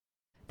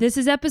This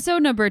is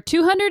episode number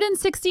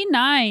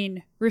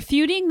 269,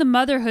 Refuting the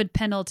Motherhood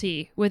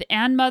Penalty with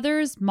and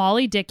Mother's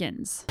Molly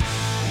Dickens.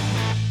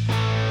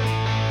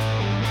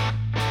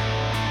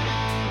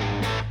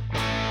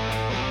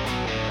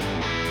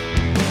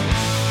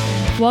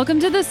 Welcome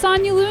to the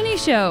Sonya Looney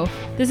Show.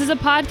 This is a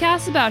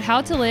podcast about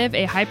how to live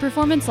a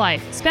high-performance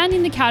life,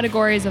 spanning the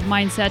categories of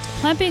mindset,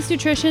 plant-based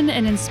nutrition,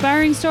 and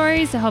inspiring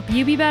stories to help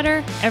you be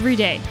better every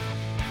day.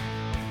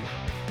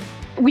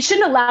 We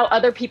shouldn't allow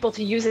other people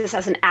to use this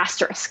as an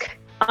asterisk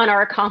on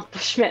our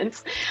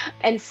accomplishments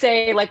and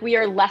say like we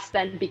are less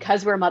than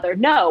because we're a mother.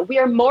 No, we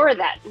are more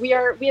than. We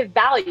have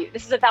value.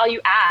 This is a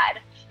value add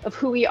of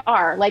who we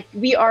are. Like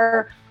we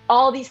are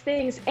all these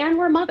things and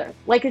we're a mother.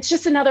 Like it's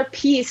just another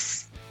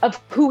piece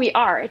of who we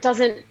are. It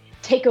doesn't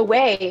take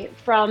away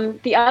from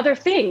the other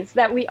things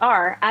that we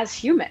are as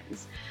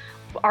humans.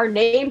 Our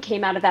name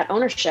came out of that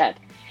ownership.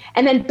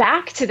 And then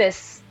back to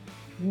this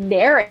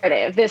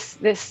narrative,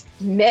 this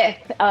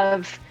myth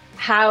of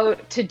how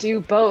to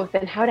do both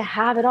and how to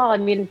have it all. I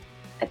mean,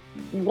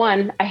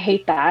 one, I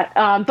hate that.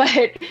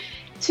 But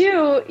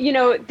two,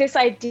 this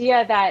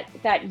idea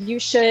that you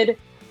should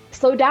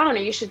slow down or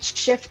you should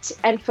shift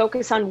and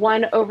focus on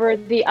one over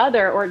the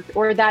other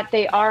or that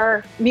they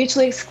are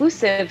mutually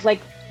exclusive.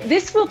 Like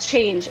this will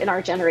change in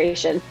our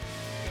generation.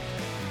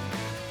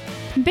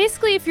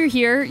 Basically, if you're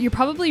here, you're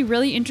probably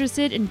really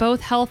interested in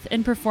both health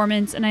and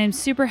performance, and I am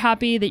super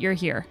happy that you're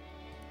here.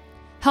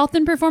 Health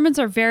and performance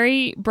are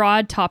very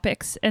broad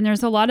topics, and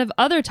there's a lot of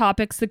other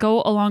topics that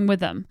go along with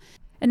them.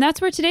 And that's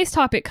where today's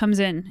topic comes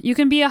in. You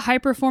can be a high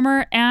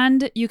performer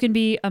and you can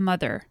be a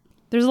mother.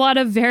 There's a lot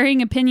of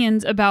varying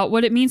opinions about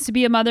what it means to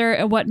be a mother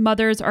and what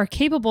mothers are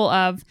capable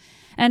of.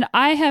 And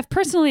I have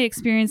personally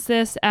experienced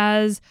this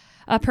as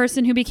a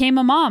person who became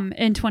a mom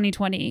in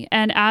 2020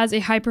 and as a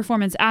high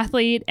performance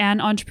athlete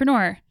and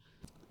entrepreneur.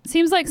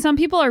 Seems like some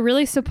people are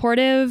really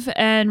supportive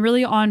and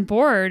really on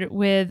board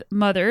with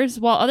mothers,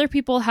 while other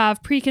people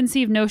have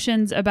preconceived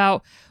notions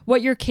about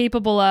what you're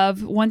capable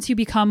of once you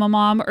become a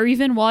mom or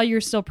even while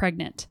you're still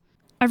pregnant.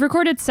 I've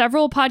recorded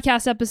several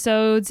podcast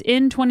episodes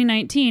in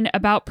 2019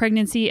 about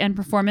pregnancy and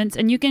performance,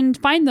 and you can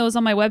find those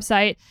on my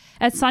website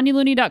at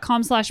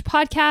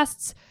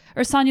sonyalooney.com/podcasts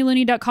or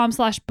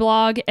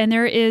sonyalooney.com/blog, and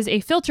there is a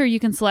filter you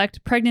can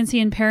select, Pregnancy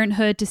and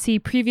Parenthood, to see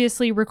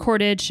previously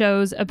recorded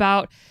shows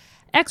about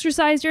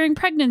exercise during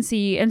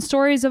pregnancy and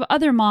stories of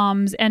other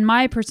moms and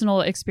my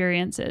personal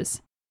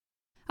experiences.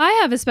 I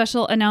have a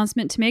special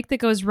announcement to make that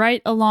goes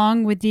right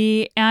along with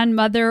the And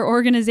Mother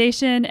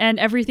organization and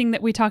everything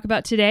that we talk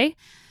about today.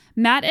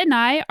 Matt and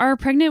I are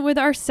pregnant with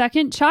our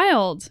second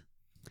child.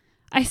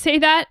 I say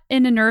that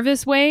in a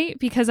nervous way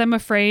because I'm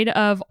afraid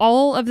of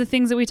all of the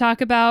things that we talk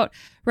about: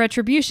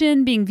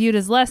 retribution, being viewed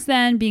as less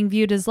than, being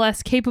viewed as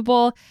less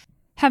capable,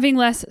 having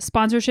less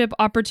sponsorship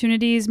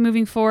opportunities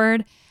moving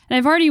forward. And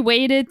I've already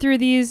waded through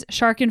these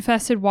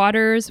shark-infested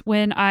waters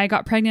when I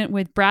got pregnant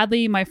with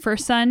Bradley, my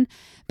first son,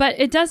 but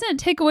it doesn't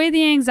take away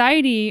the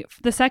anxiety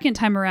the second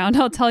time around,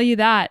 I'll tell you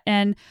that.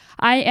 And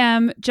I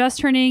am just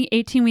turning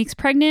 18 weeks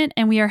pregnant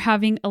and we are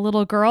having a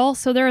little girl,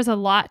 so there is a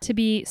lot to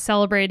be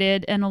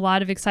celebrated and a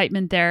lot of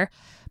excitement there.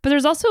 But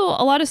there's also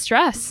a lot of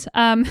stress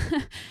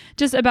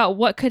just about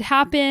what could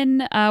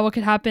happen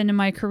in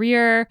my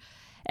career.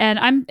 And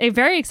I'm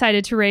very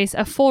excited to race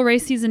a full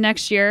race season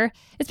next year.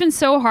 It's been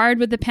so hard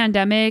with the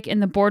pandemic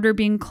and the border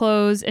being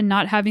closed and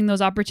not having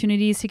those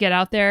opportunities to get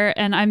out there.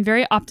 And I'm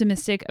very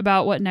optimistic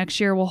about what next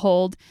year will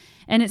hold.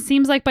 And it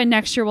seems like by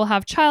next year we'll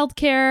have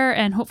childcare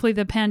and hopefully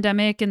the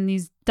pandemic and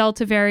these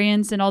Delta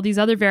variants and all these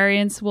other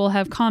variants will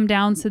have calmed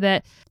down so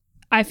that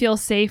I feel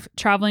safe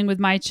traveling with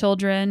my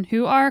children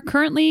who are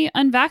currently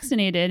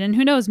unvaccinated. And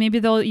who knows, maybe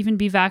there'll even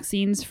be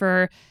vaccines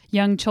for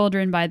young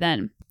children by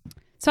then.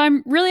 So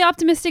I'm really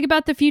optimistic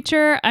about the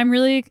future. I'm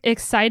really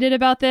excited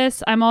about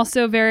this. I'm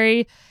also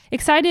very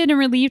excited and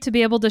relieved to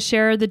be able to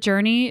share the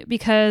journey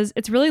because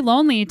it's really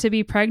lonely to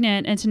be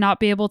pregnant and to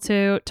not be able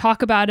to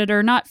talk about it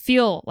or not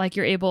feel like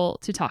you're able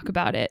to talk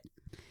about it.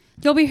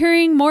 You'll be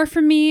hearing more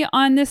from me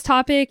on this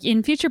topic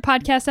in future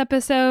podcast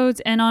episodes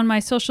and on my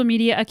social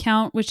media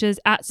account, which is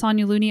at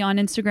Sonya Looney on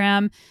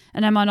Instagram.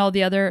 And I'm on all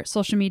the other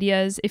social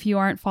medias if you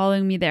aren't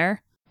following me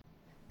there.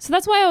 So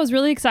that's why I was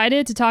really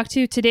excited to talk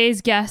to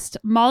today's guest,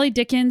 Molly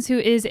Dickens, who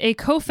is a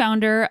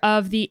co-founder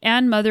of the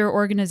And Mother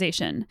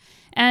organization.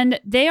 And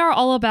they are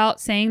all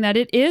about saying that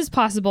it is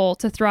possible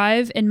to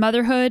thrive in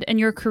motherhood and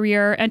your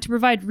career and to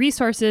provide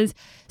resources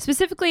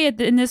specifically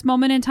in this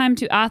moment in time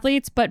to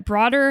athletes, but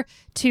broader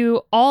to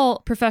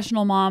all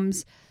professional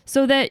moms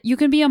so that you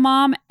can be a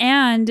mom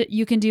and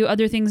you can do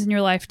other things in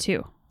your life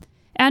too.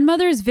 And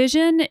Mother's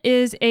vision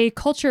is a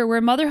culture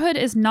where motherhood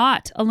is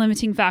not a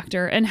limiting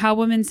factor in how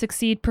women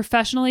succeed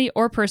professionally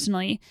or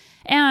personally,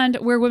 and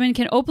where women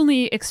can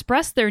openly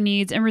express their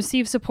needs and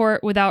receive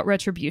support without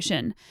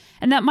retribution.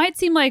 And that might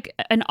seem like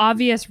an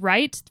obvious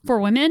right for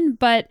women,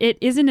 but it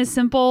isn't as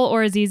simple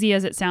or as easy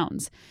as it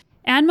sounds.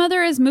 And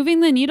Mother is moving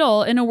the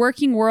needle in a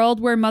working world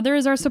where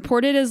mothers are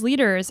supported as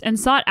leaders and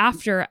sought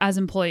after as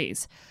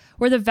employees,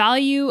 where the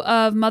value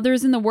of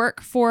mothers in the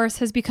workforce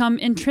has become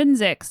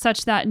intrinsic,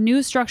 such that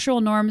new structural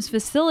norms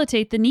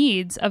facilitate the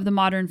needs of the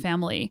modern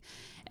family.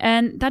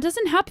 And that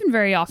doesn't happen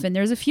very often.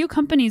 There's a few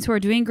companies who are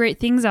doing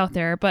great things out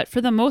there, but for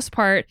the most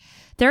part,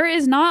 there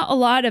is not a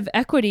lot of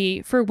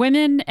equity for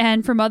women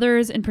and for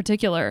mothers in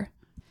particular.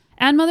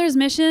 And Mother's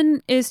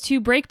mission is to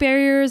break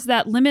barriers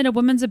that limit a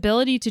woman's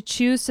ability to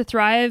choose to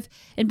thrive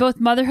in both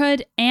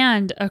motherhood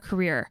and a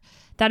career.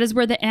 That is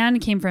where the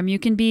 "and" came from. You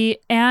can be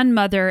 "and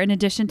mother" in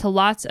addition to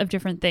lots of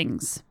different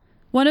things.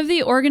 One of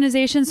the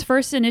organization's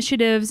first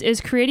initiatives is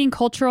creating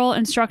cultural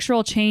and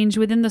structural change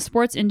within the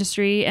sports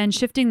industry and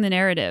shifting the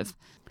narrative.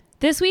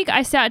 This week,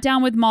 I sat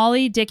down with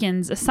Molly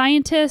Dickens, a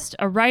scientist,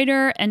 a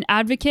writer, an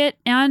advocate,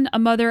 and a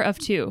mother of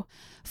two.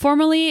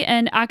 Formerly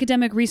an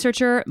academic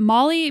researcher,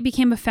 Molly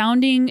became a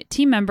founding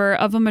team member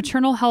of a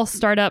maternal health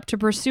startup to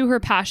pursue her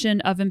passion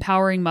of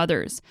empowering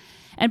mothers.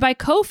 And by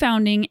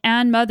co-founding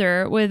And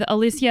Mother with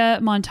Alicia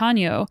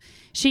Montano,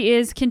 she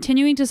is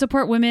continuing to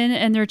support women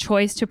and their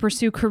choice to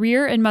pursue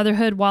career in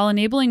motherhood while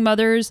enabling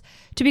mothers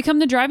to become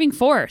the driving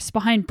force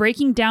behind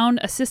breaking down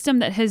a system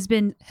that has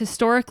been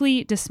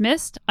historically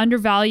dismissed,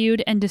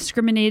 undervalued, and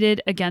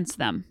discriminated against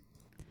them.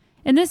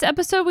 In this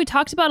episode, we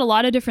talked about a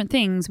lot of different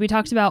things. We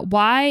talked about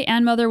why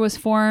And Mother was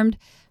formed,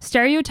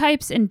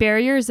 stereotypes and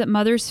barriers that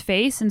mothers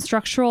face, and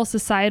structural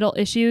societal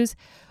issues.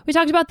 We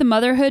talked about the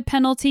motherhood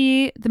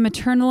penalty, the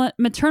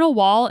maternal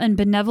wall, and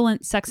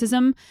benevolent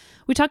sexism.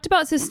 We talked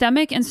about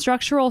systemic and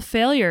structural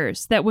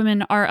failures that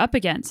women are up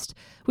against.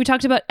 We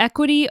talked about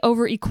equity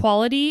over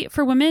equality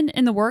for women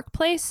in the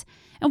workplace.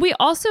 And we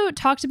also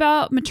talked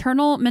about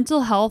maternal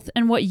mental health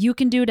and what you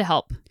can do to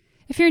help.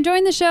 If you're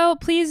enjoying the show,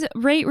 please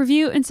rate,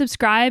 review, and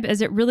subscribe,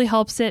 as it really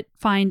helps it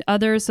find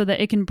others so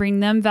that it can bring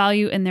them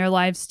value in their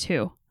lives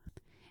too.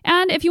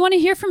 And if you want to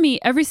hear from me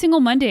every single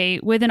Monday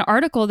with an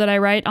article that I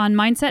write on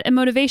mindset and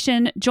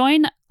motivation,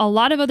 join a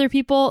lot of other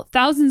people,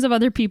 thousands of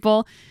other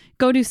people.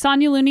 Go to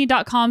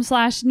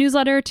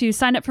sonyalooney.com/newsletter to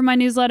sign up for my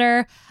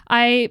newsletter.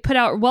 I put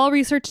out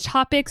well-researched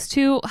topics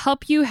to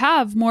help you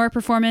have more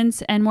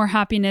performance and more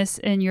happiness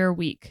in your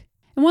week.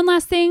 And one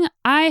last thing,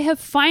 I have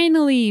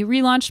finally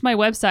relaunched my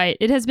website.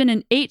 It has been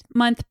an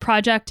 8-month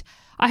project.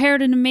 I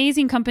hired an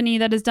amazing company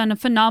that has done a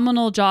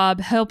phenomenal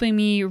job helping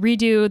me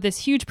redo this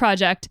huge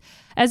project.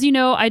 As you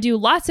know, I do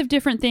lots of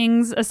different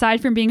things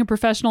aside from being a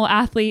professional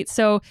athlete,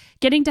 so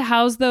getting to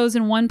house those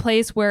in one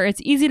place where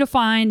it's easy to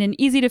find and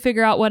easy to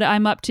figure out what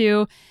I'm up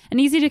to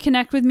and easy to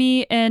connect with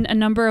me in a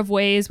number of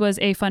ways was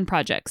a fun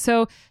project.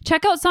 So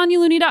check out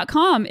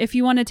sonyalooney.com if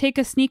you want to take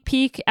a sneak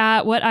peek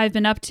at what I've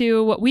been up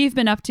to, what we've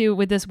been up to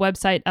with this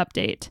website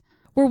update.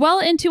 We're well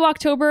into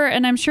October,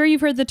 and I'm sure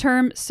you've heard the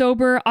term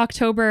Sober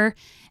October.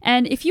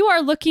 And if you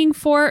are looking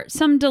for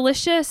some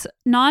delicious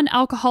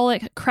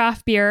non-alcoholic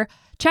craft beer,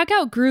 check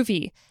out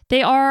Groovy.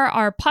 They are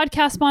our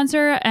podcast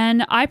sponsor,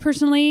 and I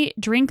personally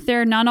drink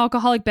their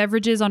non-alcoholic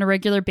beverages on a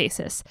regular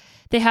basis.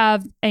 They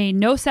have a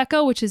No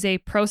Secco, which is a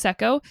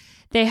Prosecco.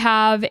 They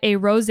have a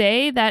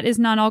Rosé that is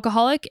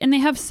non-alcoholic, and they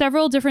have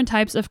several different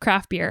types of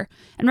craft beer.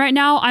 And right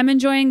now, I'm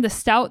enjoying the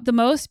stout the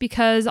most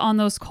because on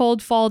those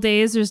cold fall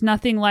days, there's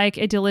nothing like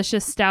a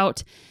delicious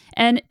stout.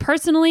 And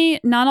personally,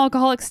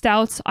 non-alcoholic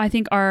stouts, I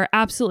think, are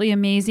absolutely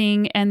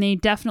amazing, and they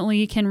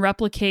definitely can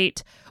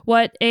replicate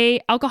what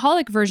a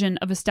alcoholic version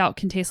of a stout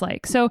can taste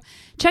like. So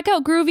check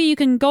out Groovy. You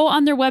can go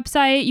on their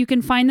website. You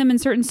can find them in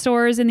certain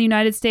stores in the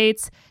United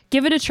States.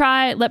 Give it a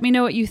try. Let me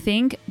know what you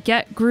think.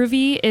 Get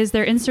Groovy is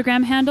their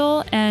Instagram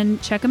handle,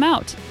 and check them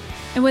out.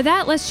 And with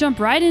that, let's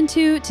jump right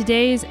into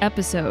today's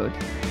episode.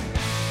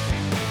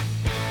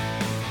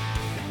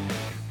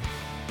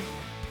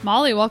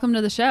 Molly, welcome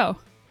to the show.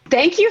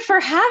 Thank you for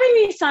having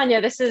me,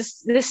 Sonya. This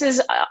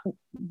is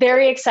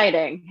very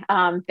exciting.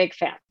 Big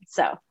fan.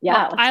 So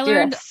yeah, well,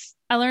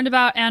 I learned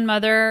about And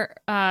Mother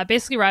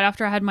basically right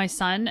after I had my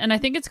son. And I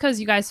think it's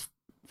because you guys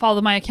follow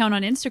my account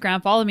on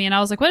Instagram, follow me. And I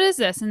was like, what is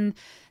this? And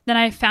then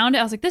I found it.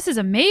 I was like, this is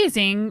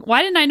amazing.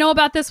 Why didn't I know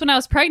about this when I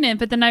was pregnant?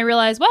 But then I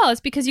realized, well,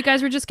 it's because you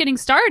guys were just getting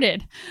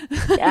started.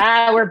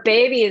 Yeah, we're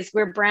babies.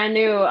 We're brand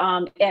new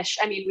ish.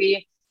 I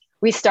mean,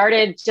 we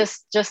started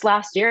just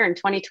last year in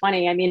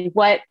 2020. I mean,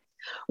 what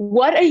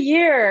a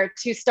year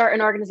to start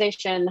an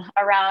organization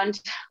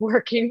around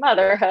working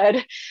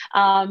motherhood.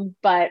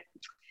 But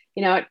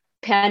you know,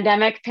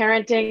 pandemic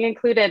parenting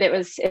included,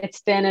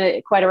 it's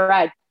been quite a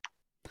ride.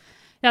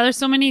 Yeah, there's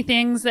so many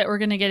things that we're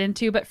going to get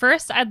into. But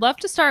first, I'd love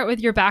to start with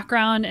your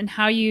background and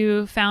how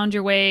you found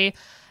your way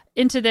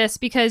into this,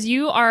 because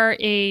you are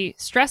you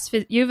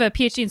have a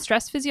PhD in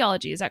stress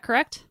physiology. Is that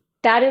correct?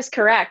 That is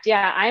correct.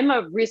 Yeah, I'm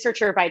a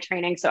researcher by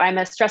training. So I'm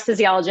a stress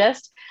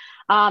physiologist.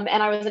 And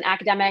I was an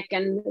academic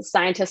and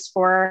scientist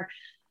for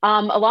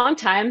a long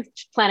time,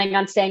 planning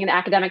on staying in the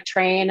academic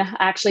train. I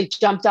actually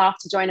jumped off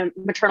to join a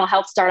maternal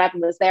health startup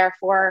and was there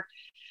for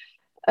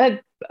a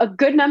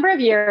good number of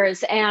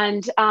years.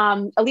 And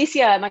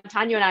Alicia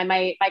Montano and I,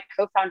 my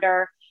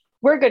co-founder,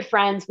 we're good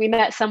friends. We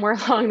met somewhere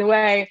along the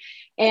way.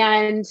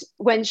 And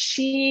when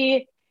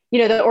she,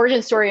 the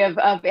origin story of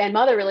And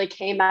Mother really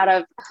came out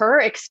of her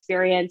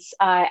experience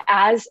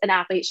as an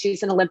athlete.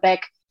 She's an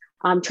Olympic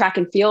track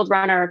and field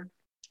runner.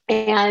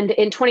 And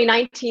in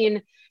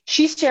 2019,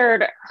 she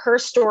shared her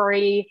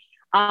story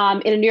in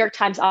a New York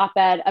Times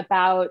op-ed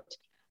about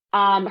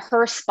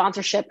her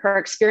sponsorship, her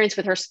experience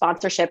with her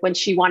sponsorship when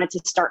she wanted to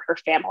start her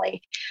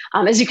family.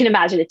 As you can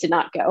imagine, it did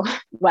not go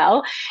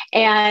well.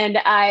 And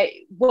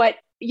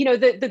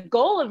the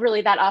goal of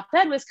really that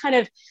op-ed was kind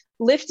of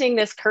lifting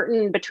this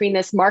curtain between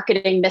this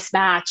marketing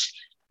mismatch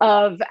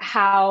of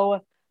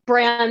how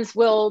brands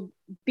will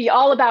be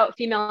all about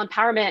female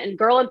empowerment and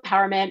girl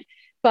empowerment,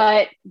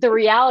 but the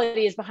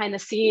reality is behind the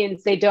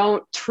scenes, they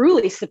don't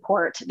truly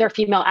support their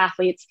female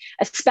athletes,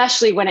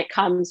 especially when it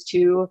comes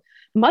to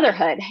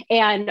motherhood.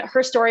 And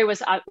her story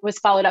was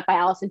followed up by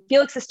Allison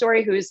Felix's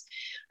story,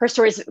 her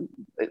stories,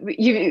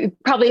 you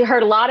probably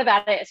heard a lot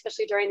about it,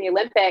 especially during the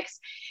Olympics.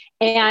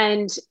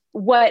 And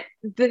what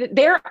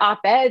their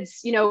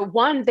op-eds,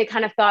 one, they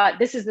kind of thought,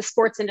 this is the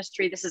sports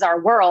industry, this is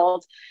our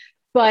world.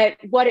 But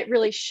what it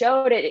really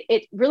showed,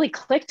 it really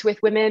clicked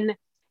with women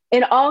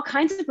in all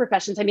kinds of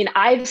professions. I mean,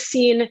 I've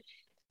seen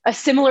a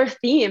similar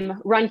theme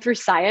run through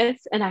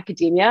science and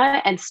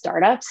academia and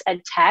startups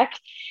and tech.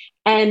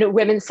 And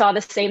women saw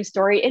the same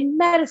story in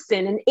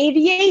medicine and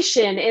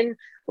aviation, in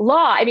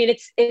law. I mean,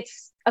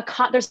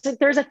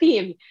 there's a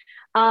theme.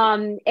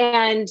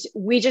 And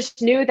we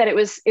just knew that it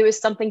was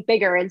something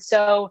bigger. And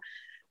so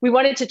we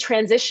wanted to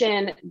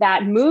transition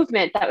that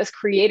movement that was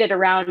created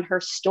around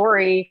her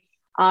story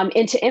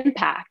into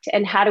impact.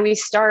 And how do we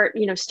start,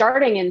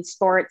 starting in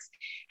sports,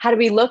 how do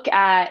we look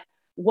at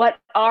what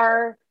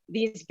are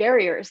these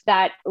barriers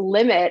that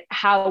limit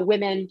how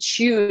women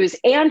choose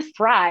and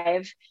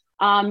thrive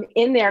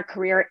in their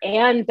career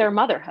and their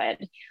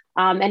motherhood?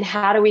 And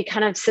how do we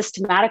kind of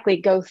systematically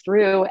go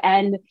through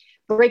and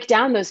break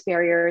down those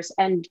barriers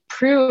and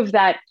prove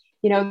that,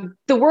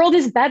 the world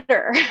is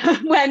better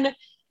when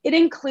it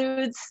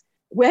includes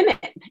women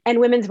and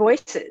women's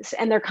voices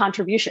and their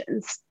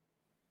contributions.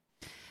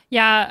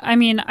 Yeah, I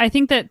mean, I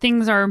think that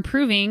things are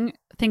improving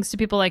thanks to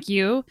people like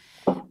you,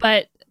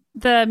 but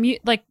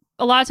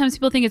a lot of times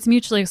people think it's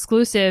mutually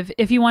exclusive.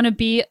 If you want to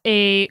be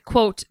a,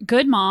 quote,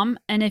 good mom,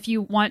 and if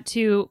you want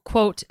to,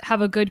 quote,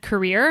 have a good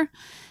career,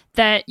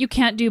 that you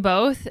can't do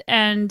both.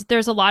 And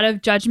there's a lot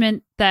of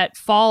judgment that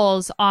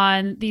falls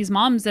on these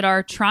moms that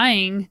are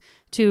trying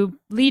to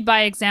lead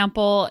by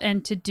example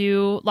and to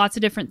do lots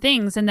of different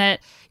things, and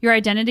that your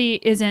identity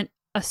isn't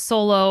a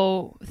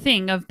solo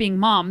thing of being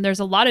mom. There's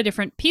a lot of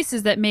different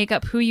pieces that make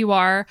up who you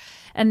are,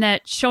 and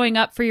that showing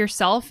up for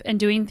yourself and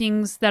doing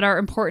things that are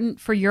important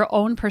for your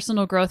own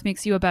personal growth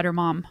makes you a better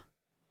mom.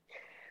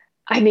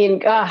 I mean,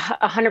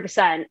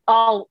 100%,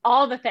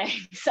 all the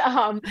things.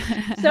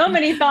 So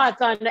many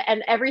thoughts on,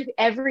 and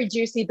every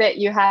juicy bit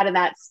you had in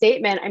that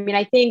statement. I mean,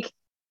 I think,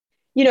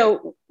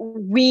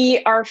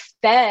 we are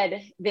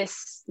fed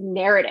this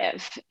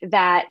narrative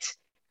that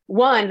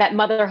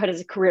motherhood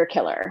is a career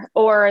killer,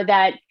 or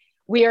that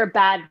we are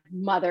bad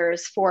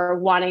mothers for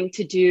wanting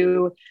to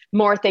do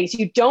more things.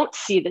 You don't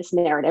see this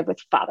narrative with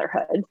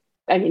fatherhood.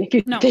 I mean, if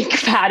you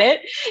think about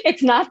it,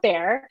 it's not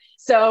there.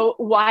 So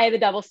why the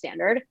double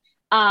standard?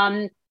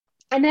 And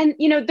then,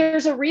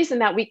 there's a reason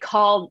that we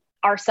call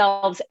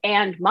ourselves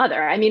and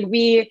mother. I mean,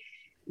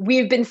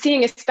 we've been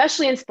seeing,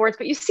 especially in sports,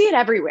 but you see it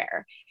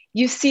everywhere.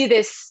 You see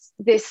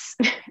this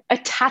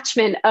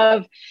attachment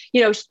of,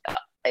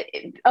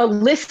 a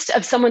list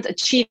of someone's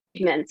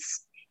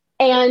achievements,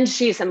 and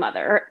she's a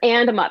mother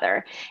and a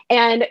mother.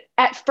 And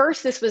at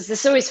first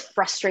this always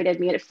frustrated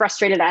me, and it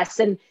frustrated us.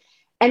 And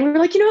we were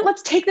like,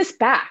 let's take this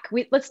back.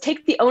 Let's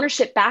take the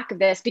ownership back of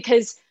this,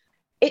 because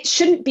it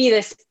shouldn't be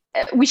this.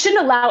 We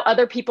shouldn't allow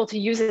other people to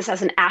use this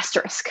as an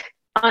asterisk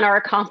on our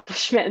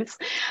accomplishments,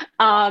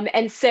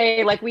 and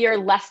say like we are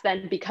less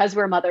than because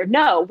we're a mother.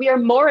 No, we are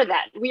more than.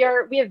 We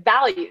have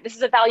value. This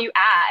is a value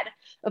add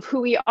of who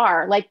we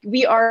are. Like,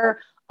 we are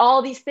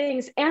all these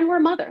things, and we're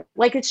a mother.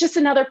 Like, it's just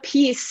another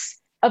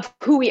piece of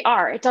who we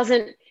are. It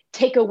doesn't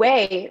take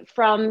away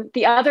from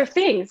the other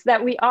things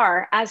that we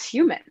are as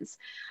humans.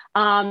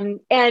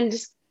 And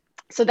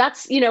so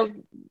that's,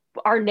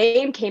 our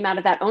name came out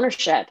of that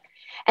ownership.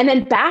 And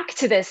then back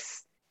to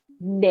this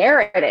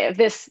narrative,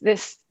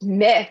 this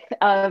myth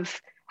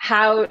of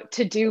how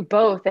to do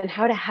both and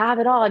how to have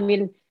it all. I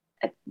mean,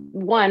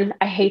 one,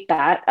 I hate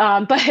that.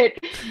 But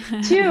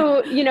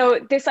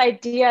two, this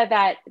idea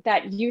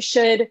that you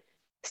should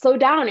slow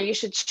down, or you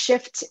should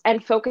shift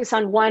and focus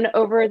on one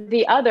over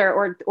the other,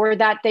 or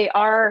that they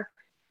are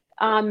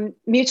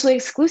mutually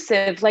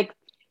exclusive. Like,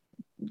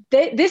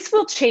 this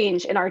will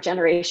change in our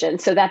generation,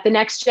 so that the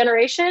next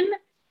generation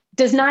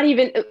does not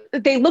even,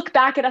 they look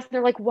back at us and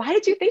they're like, why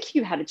did you think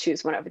you had to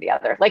choose one over the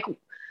other? Like,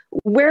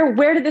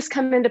 where did this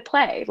come into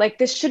play? Like,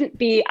 this shouldn't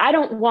be, I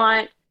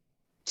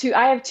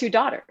have 2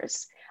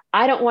 daughters.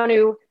 I don't want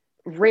to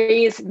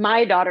raise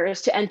my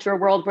daughters to enter a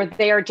world where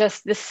they are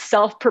just this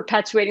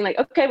self-perpetuating, like,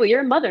 okay, well,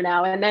 you're a mother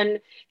now. And then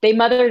they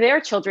mother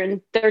their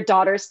children, their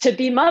daughters, to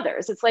be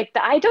mothers. It's like,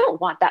 I don't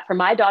want that for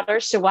my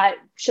daughters. So why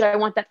should I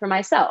want that for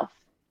myself?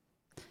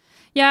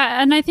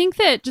 Yeah. And I think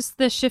that just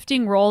the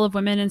shifting role of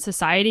women in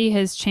society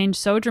has changed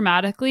so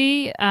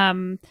dramatically.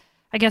 I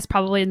guess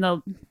probably in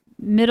the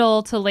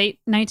middle to late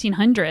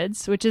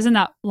 1900s, which isn't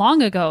that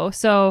long ago.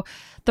 So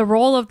the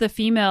role of the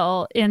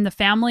female in the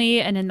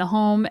family and in the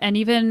home, and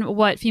even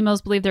what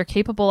females believe they're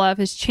capable of,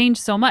 has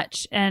changed so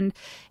much. And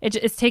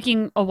it's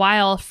taking a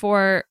while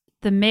for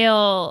the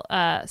male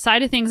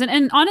side of things,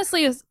 and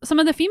honestly, some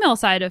of the female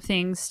side of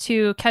things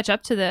to catch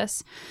up to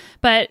this.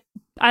 But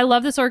I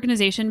love this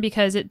organization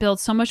because it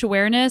builds so much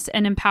awareness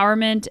and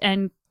empowerment,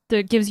 and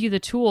gives you the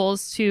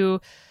tools to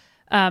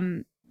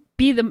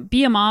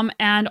be a mom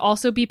and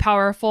also be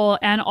powerful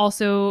and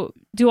also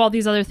do all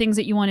these other things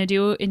that you want to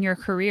do in your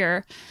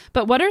career.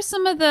 But what are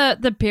some of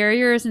the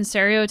barriers and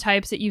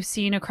stereotypes that you've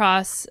seen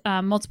across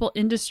multiple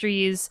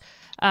industries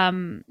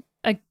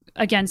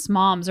against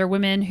moms or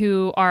women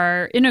who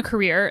are in a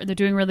career, they're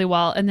doing really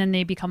well, and then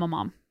they become a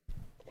mom?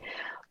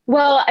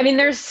 Well, I mean,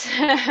 there's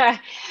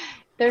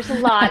there's a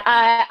lot.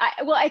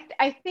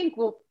 I think,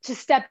 well, to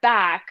step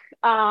back,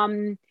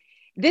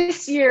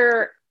 this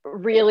year,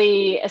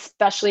 really,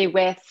 especially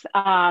with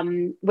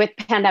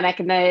pandemic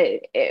and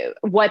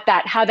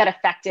how that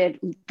affected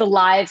the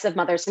lives of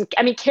mothers, and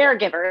I mean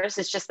caregivers.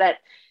 It's just that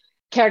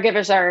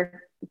caregivers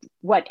are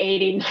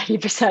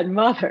 80-90%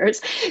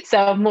 mothers,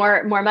 so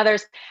more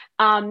mothers.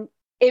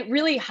 It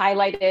really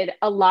highlighted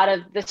a lot of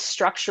the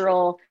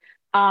structural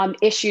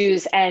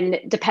issues and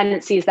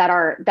dependencies that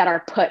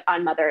are put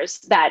on mothers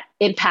that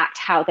impact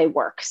how they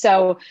work.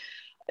 So,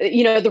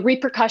 the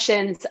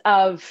repercussions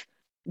of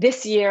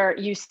this year,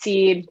 you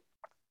see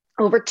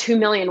over 2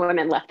 million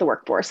women left the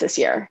workforce this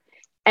year.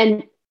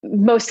 And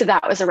most of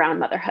that was around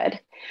motherhood.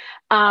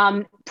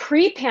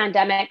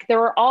 Pre-pandemic, there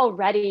were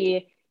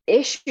already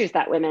issues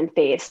that women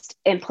faced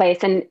in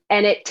place. And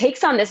it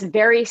takes on this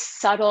very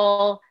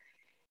subtle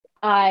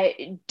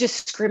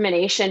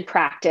discrimination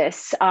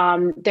practice.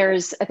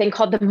 There's a thing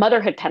called the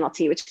motherhood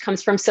penalty, which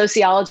comes from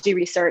sociology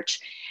research.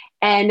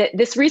 And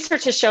this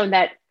research has shown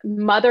that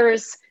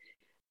mothers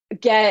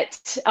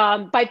get,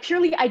 by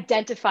purely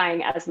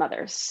identifying as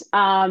mothers,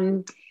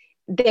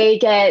 they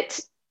get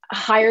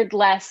hired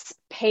less,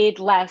 paid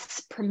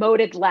less,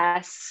 promoted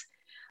less.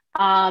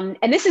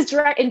 And this is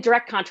in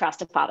direct contrast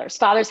to fathers.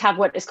 Fathers have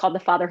what is called the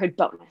fatherhood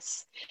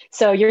bonus.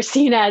 So you're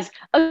seen as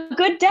a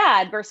good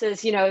dad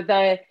versus,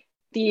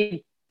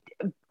 the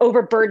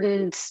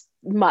overburdened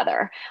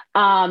mother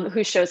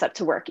who shows up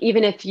to work,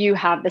 even if you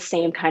have the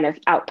same kind of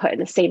output and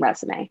the same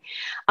resume.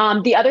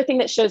 The other thing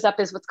that shows up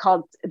is what's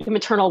called the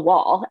maternal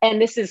wall. And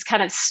this is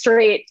kind of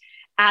straight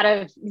out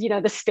of,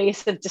 the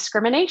space of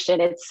discrimination.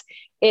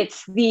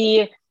 It's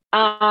the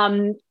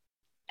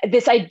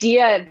this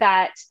idea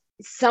that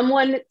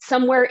someone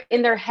somewhere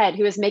in their head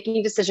who is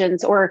making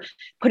decisions or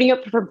putting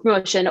up for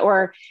promotion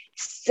or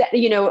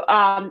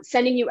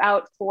sending you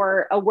out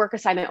for a work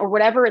assignment or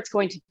whatever it's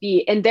going to be,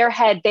 in their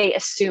head, they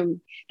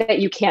assume that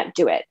you can't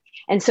do it.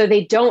 And so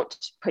they don't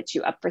put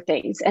you up for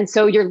things. And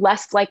so you're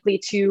less likely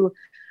to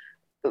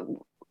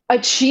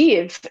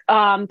achieve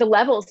the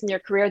levels in your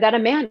career that a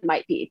man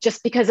might be,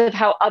 just because of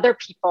how other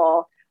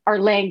people are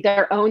laying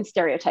their own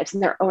stereotypes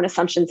and their own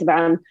assumptions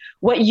around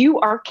what you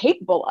are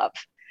capable of,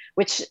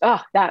 which,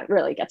 that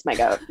really gets my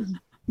goat.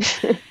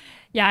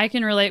 Yeah, I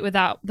can relate with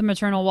the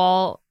maternal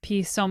wall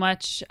piece so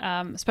much,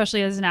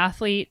 especially as an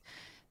athlete.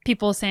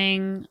 People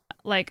saying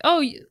like,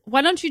 "Oh,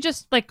 why don't you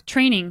just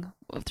training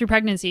through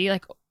pregnancy?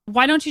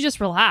 Why don't you just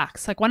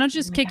relax? Why don't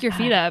you just kick your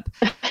feet up?"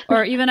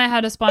 Or even I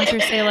had a sponsor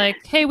say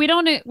 "Hey, we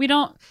don't."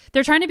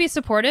 They're trying to be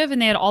supportive and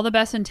they had all the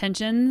best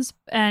intentions,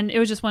 and it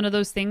was just one of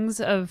those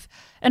things of.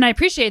 And I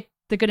appreciate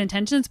the good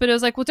intentions, but it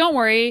was well, don't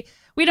worry,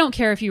 we don't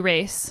care if you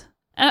race.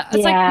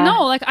 It's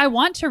no, I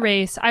want to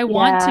race. I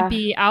want to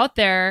be out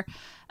there.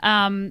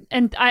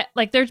 And I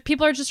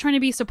people are just trying to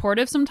be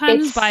supportive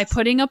sometimes by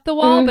putting up the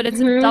wall, but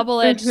it's a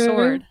double-edged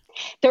sword.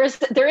 There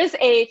is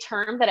a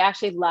term that I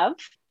actually love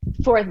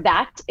for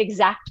that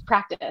exact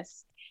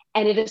practice,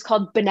 and it is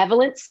called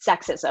benevolent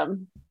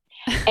sexism.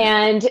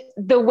 And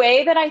the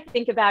way that I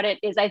think about it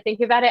is I think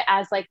about it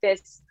as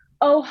this,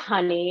 oh,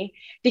 honey,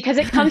 because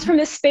it comes from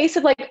this space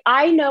of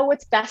I know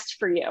what's best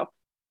for you.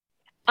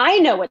 I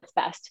know what's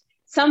best.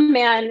 Some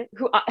man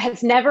who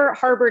has never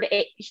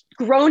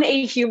grown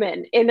a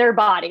human in their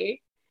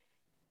body,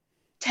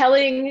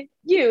 telling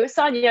you,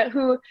 Sonya,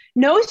 who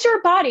knows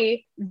your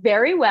body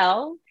very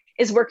well,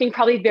 is working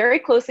probably very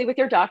closely with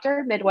your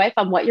doctor, midwife,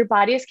 on what your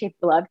body is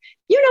capable of.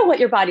 You know what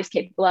your body's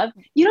capable of.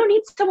 You don't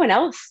need someone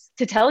else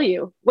to tell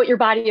you what your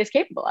body is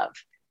capable of.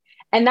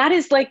 And that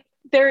is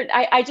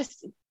I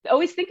just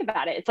always think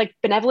about it. It's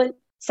benevolent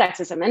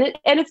sexism,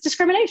 and it's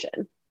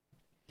discrimination.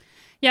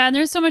 Yeah, and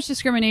there's so much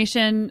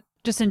discrimination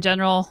just in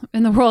general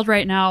in the world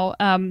right now,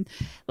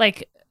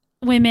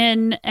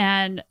 women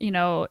and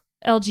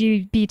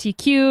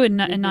LGBTQ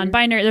and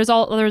non-binary. There's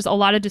a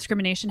lot of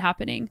discrimination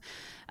happening,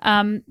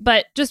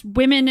 but just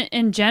women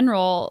in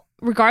general,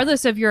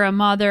 regardless if you're a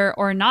mother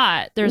or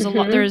not, there's a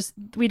lot.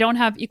 We don't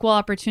have equal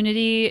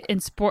opportunity in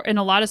sport. In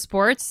a lot of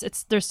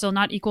sports, there's still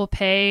not equal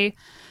pay,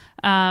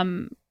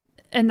 and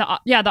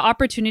the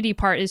opportunity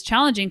part is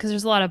challenging because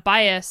there's a lot of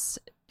bias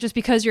just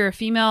because you're a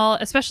female,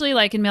 especially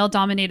like in male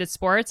dominated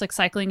sports, like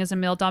cycling is a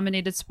male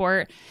dominated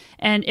sport.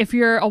 And if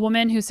you're a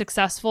woman who's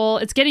successful,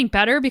 it's getting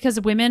better because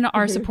women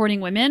are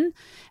supporting women.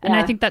 And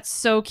I think that's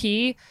so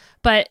key.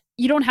 But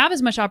you don't have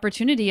as much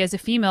opportunity as a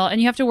female, and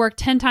you have to work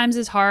 10 times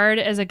as hard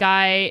as a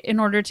guy in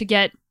order to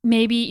get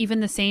maybe even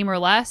the same or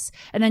less.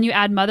 And then you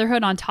add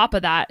motherhood on top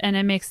of that, and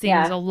it makes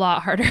things a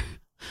lot harder.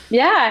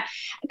 Yeah,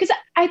 because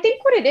I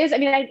think what it is, I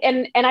mean,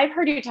 and I've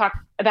heard you talk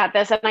about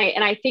this,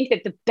 and I think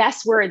that the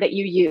best word that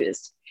you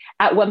used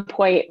at one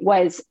point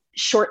was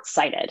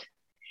short-sighted.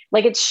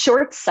 Like, it's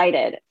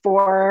short-sighted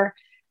for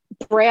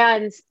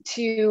brands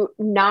to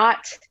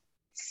not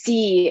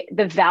see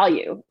the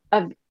value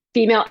of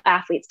female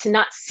athletes, to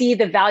not see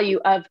the value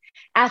of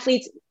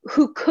athletes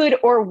who could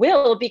or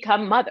will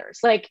become mothers.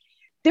 Like,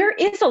 there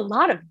is a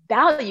lot of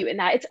value in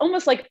that. It's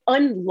almost like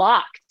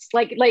unlocked,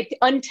 like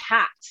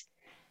untapped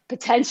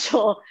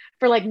potential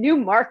for like new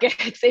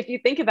markets. If you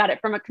think about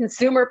it from a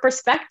consumer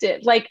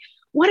perspective, like,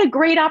 what a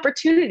great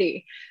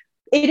opportunity.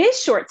 It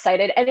is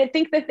short-sighted. And I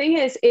think the thing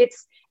is,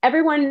 it's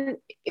everyone,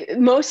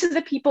 most of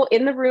the people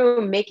in the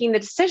room making the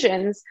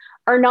decisions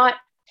are not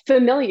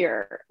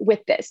familiar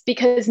with this,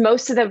 because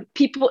most of the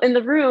people in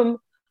the room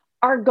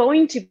are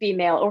going to be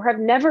male or have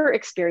never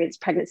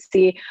experienced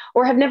pregnancy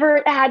or have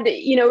never had,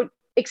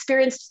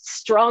 experienced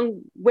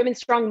strong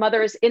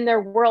mothers in their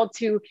world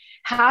to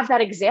have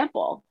that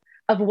example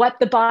of what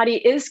the body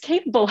is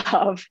capable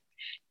of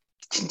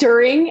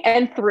during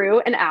and through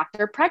and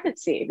after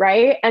pregnancy,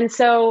 right? And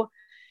so,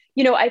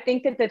 I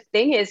think that the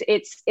thing is,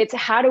 it's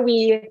how do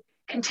we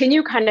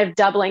continue kind of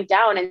doubling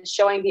down and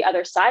showing the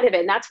other side of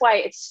it? And that's why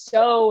it's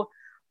so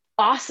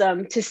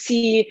awesome to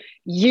see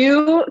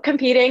you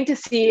competing, to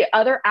see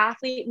other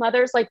athlete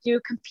mothers like you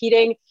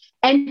competing,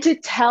 and to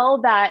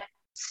tell that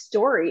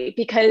story,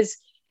 because,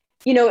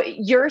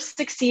 you're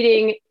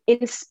succeeding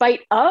in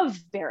spite of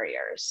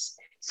barriers.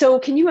 So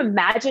can you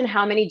imagine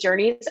how many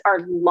journeys are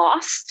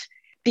lost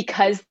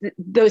because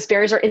those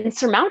barriers are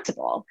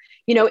insurmountable?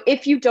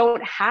 If you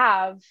don't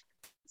have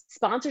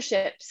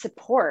sponsorship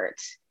support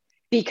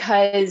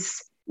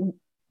because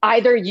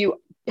either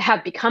you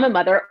have become a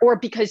mother or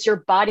because your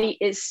body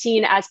is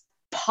seen as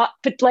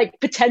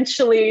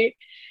potentially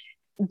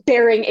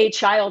bearing a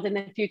child in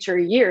the future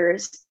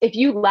years, if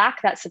you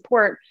lack that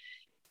support,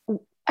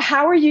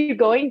 how are you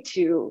going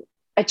to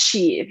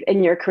achieve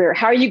in your career?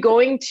 How are you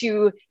going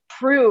to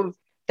prove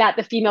that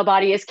the female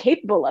body is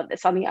capable of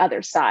this on the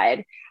other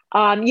side?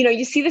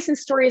 You see this in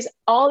stories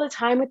all the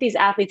time with these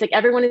athletes. Like,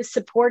 everyone is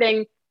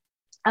supporting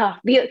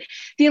the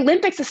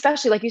Olympics,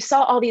 especially. Like, you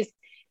saw all these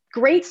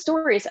great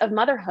stories of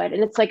motherhood,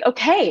 and it's like,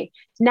 okay,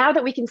 now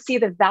that we can see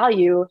the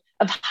value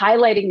of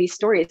highlighting these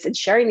stories and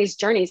sharing these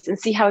journeys, and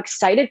see how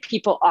excited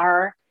people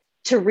are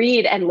to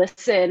read and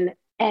listen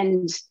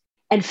and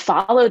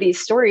follow these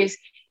stories,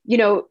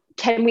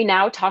 can we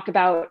now talk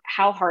about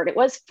how hard it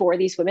was for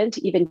these women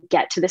to even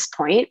get to this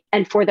point,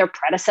 and for their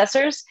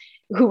predecessors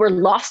who were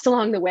lost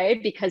along the way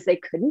because they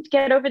couldn't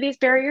get over these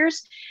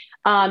barriers?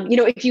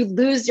 If you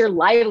lose your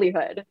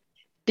livelihood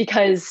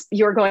because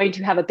you're going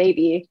to have a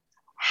baby,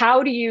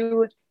 how do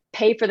you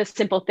pay for the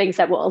simple things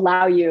that will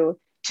allow you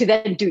to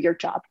then do your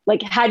job?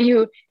 Like, how do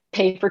you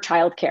pay for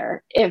childcare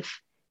if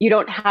you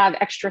don't have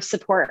extra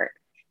support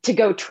to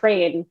go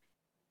train?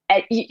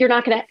 You're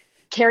not going to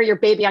carry your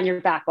baby on your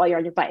back while you're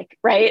on your bike,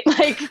 right?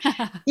 Like,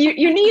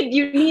 you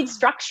need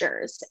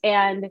structures.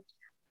 And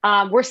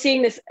we're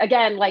seeing this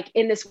again, like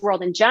in this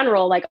world in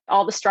general, like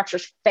all the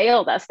structures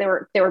failed us. They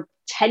were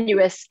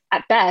tenuous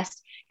at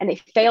best, and they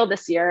failed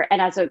this year.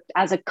 And as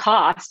a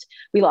cost,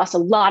 we lost a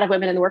lot of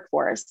women in the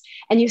workforce.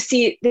 And you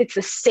see, it's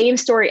the same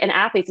story in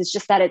athletes. It's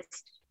just that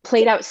it's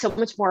played out so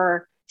much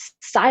more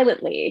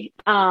silently,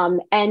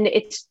 and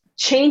it's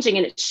changing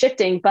and it's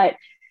shifting. But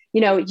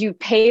you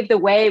pave the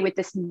way with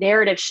this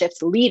narrative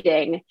shifts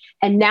leading,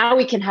 and now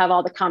we can have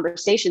all the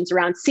conversations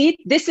around, see,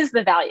 this is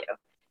the value.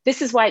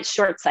 This is why it's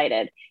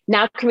short-sighted.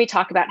 Now, can we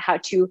talk about how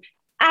to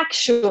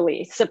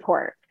actually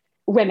support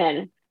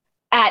women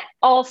at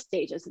all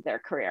stages of their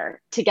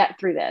career to get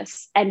through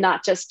this, and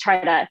not just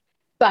try to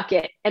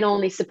bucket and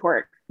only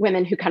support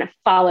women who kind of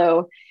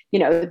follow,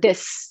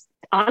 this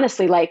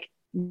honestly like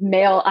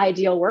male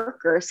ideal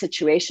worker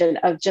situation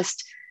of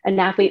just an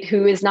athlete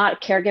who is not a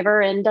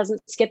caregiver and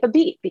doesn't skip a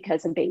beat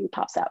because a baby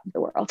pops out of the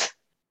world.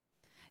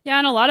 Yeah.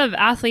 And a lot of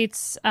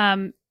athletes,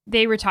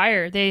 they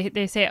retire.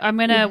 They say, I'm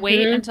going to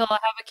wait until I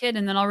have a kid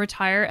and then I'll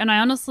retire. And I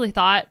honestly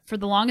thought for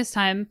the longest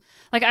time,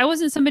 like, I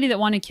wasn't somebody that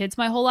wanted kids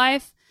my whole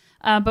life.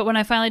 But when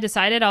I finally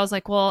decided, I was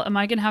like, well, am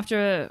I going to have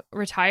to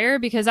retire?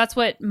 Because that's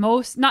what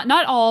most,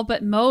 not all,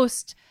 but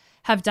most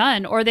have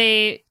done. Or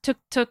they took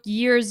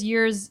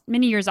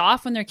many years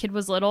off when their kid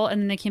was little,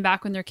 and then they came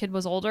back when their kid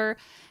was older.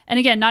 And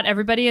again, not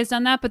everybody has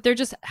done that, but there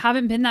just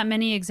haven't been that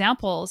many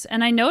examples.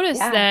 And I noticed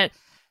that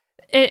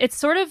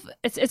it's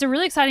a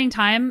really exciting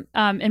time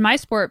in my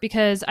sport,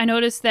 because I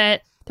noticed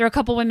that there are a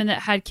couple women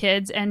that had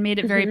kids and made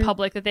it very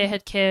public that they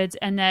had kids,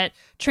 and that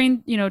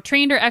trained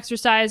or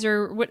exercised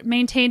or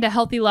maintained a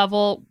healthy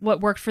level, what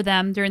worked for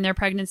them during their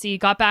pregnancy,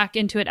 got back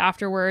into it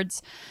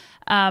afterwards.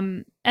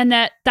 And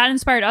that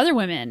inspired other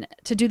women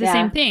to do the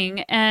same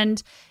thing.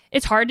 And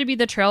it's hard to be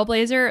the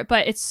trailblazer,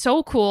 but it's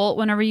so cool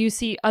whenever you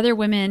see other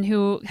women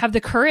who have the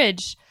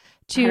courage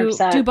to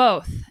 100%. Do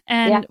both.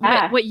 And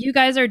what you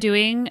guys are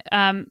doing,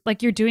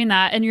 like you're doing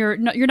that, and you're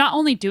not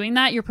only doing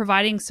that, you're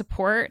providing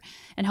support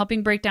and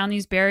helping break down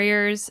these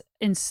barriers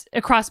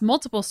across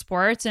multiple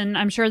sports. And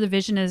I'm sure the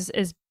vision is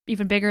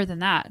even bigger than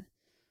that.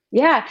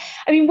 Yeah.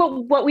 I mean,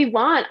 what we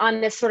want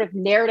on this sort of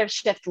narrative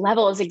shift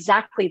level is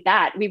exactly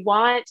that. We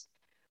want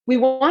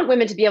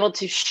women to be able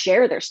to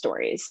share their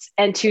stories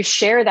and to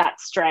share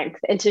that strength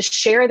and to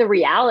share the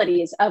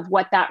realities of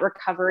what that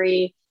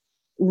recovery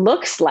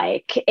looks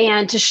like,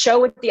 and to show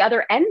what the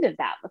other end of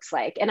that looks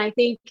like. And I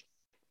think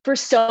for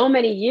so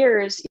many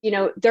years,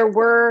 there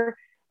were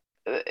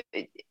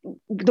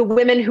the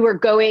women who are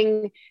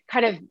going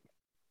kind of,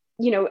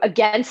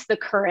 against the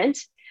current,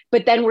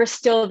 but then we're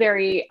still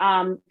very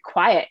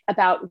quiet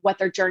about what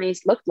their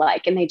journeys looked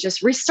like. And they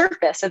just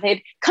resurface, and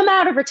they'd come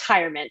out of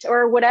retirement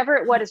or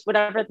whatever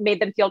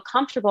made them feel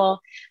comfortable,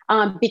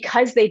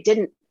 because they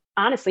didn't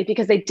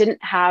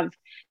have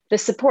the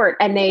support,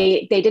 and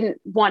they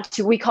didn't want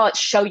to, we call it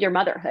show your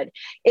motherhood.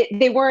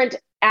 They weren't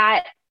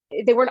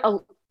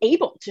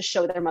able to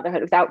show their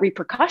motherhood without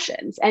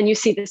repercussions. And you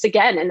see this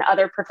again in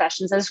other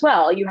professions as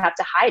well. You have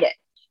to hide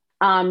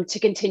it to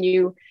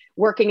continue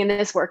working in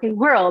this working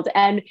world.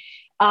 And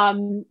I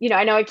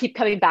know I keep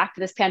coming back to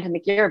this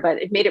pandemic year, but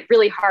it made it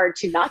really hard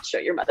to not show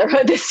your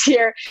motherhood this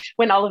year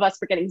when all of us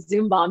were getting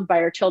Zoom bombed by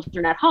our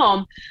children at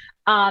home.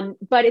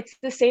 But it's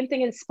the same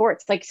thing in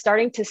sports, like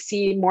starting to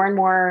see more and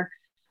more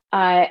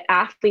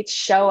athletes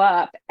show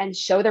up and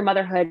show their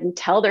motherhood and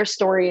tell their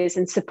stories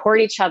and support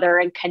each other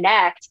and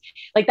connect.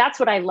 Like, that's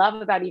what I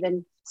love about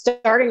even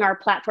starting our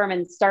platform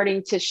and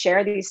starting to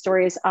share these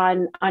stories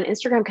on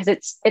Instagram, because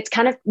it's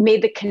kind of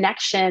made the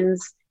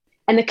connections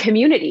and the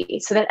community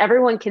so that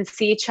everyone can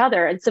see each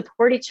other and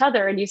support each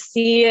other. And you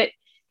see it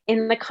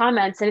in the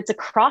comments, and it's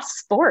across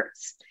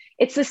sports.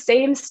 It's the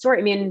same story.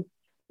 I mean,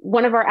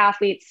 one of our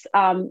athletes,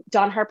 Dawn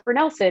Harper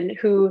Nelson,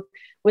 who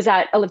was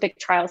at Olympic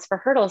trials for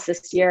hurdles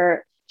this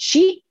year,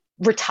 she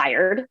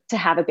retired to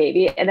have a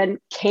baby and then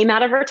came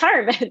out of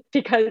retirement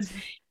because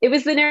it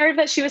was the narrative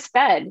that she was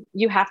fed.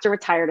 You have to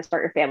retire to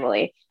start your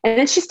family. And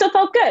then she still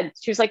felt good.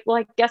 She was like, well,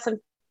 I guess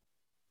I'm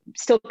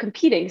still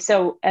competing.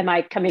 So am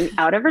I coming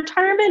out of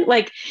retirement?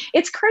 Like,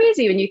 it's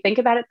crazy when you think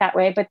about it that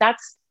way, but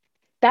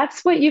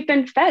that's what you've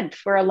been fed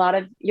for a lot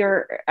of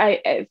your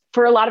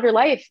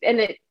life. And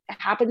it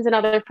happens in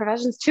other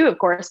professions too, of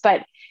course,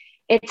 but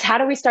it's how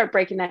do we start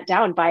breaking that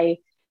down by,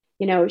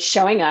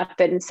 showing up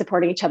and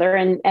supporting each other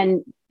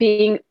and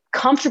being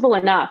comfortable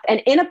enough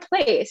and in a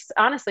place,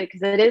 honestly,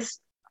 because it is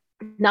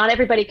not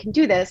everybody can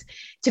do this,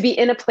 to be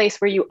in a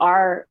place where you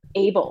are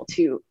able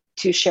to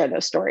share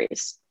those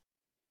stories.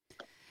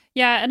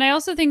 Yeah. And I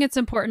also think it's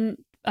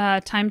important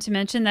time to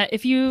mention that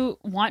if you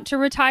want to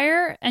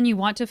retire and you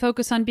want to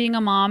focus on being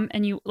a mom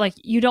and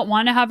you don't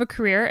want to have a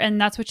career and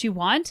that's what you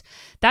want,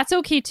 that's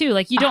okay too.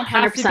 Like, you don't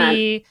have 100%. to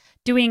be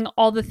doing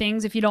all the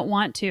things if you don't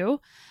want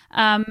to.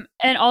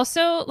 And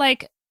also,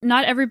 like,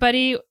 not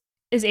everybody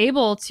is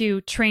able to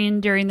train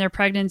during their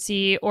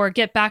pregnancy or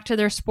get back to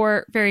their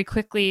sport very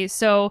quickly.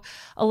 So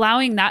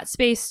allowing that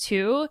space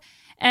too.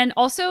 And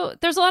also,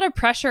 there's a lot of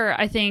pressure,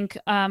 I think,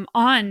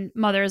 on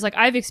mothers. Like,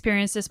 I've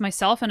experienced this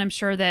myself, and I'm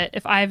sure that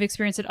if I've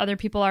experienced it, other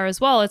people are as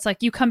well. It's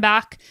like, you come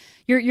back,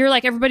 you're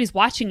like, everybody's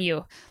watching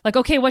you. Like,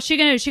 okay, what's she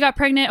gonna do? She got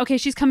pregnant. Okay,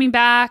 she's coming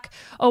back.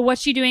 Oh,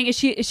 what's she doing? Is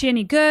she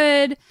any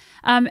good?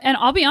 And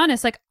I'll be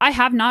honest, like, I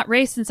have not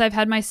raced since I've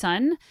had my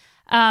son.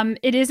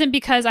 It isn't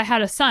because I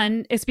had a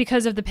son. It's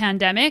because of the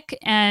pandemic.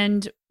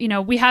 And,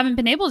 we haven't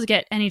been able to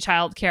get any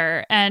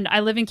childcare. And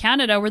I live in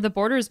Canada where the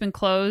border has been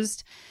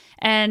closed.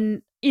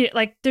 And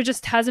there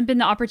just hasn't been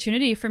the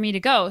opportunity for me to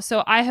go.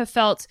 So I have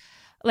felt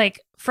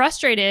like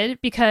frustrated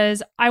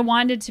because I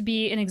wanted to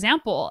be an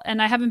example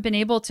and I haven't been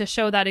able to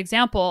show that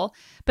example.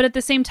 But at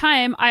the same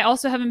time, I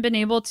also haven't been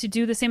able to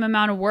do the same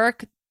amount of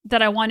work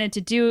that I wanted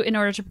to do in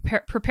order to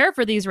prepare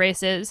for these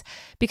races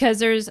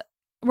because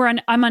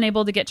I'm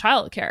unable to get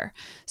childcare.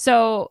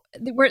 So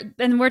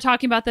we're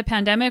talking about the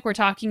pandemic. We're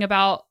talking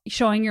about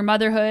showing your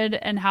motherhood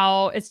and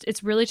how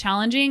it's really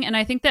challenging. And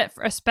I think that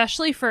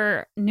especially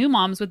for new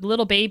moms with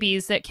little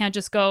babies that can't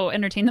just go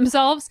entertain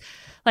themselves,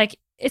 like,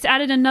 it's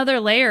added another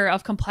layer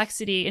of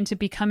complexity into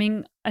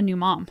becoming a new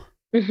mom.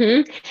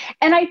 Mm-hmm.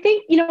 And I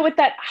think, what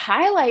that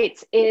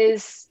highlights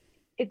is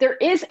there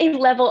is a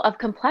level of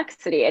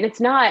complexity, and it's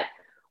not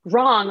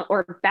wrong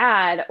or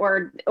bad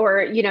or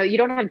you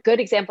don't have good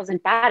examples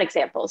and bad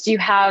examples. You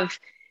have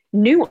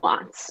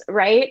nuance,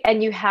 right?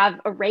 And you have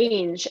a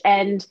range.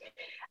 And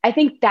I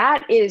think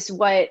that is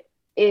what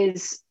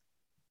is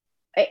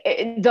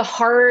the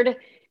hard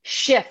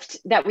shift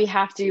that we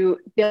have to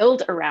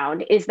build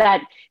around, is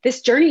that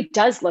this journey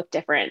does look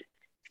different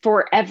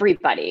for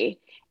everybody.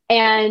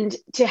 And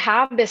to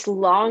have this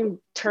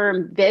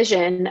long-term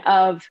vision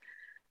of,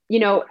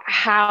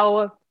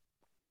 how,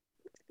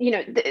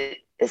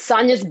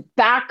 Sonya's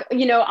back,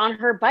 on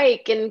her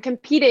bike and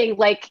competing,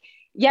 like,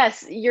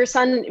 yes, your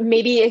son,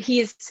 maybe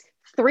he's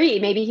 3,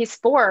 maybe he's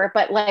 4,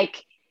 but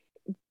like,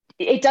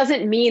 it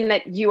doesn't mean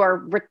that you are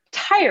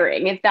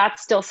retiring if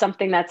that's still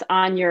something that's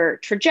on your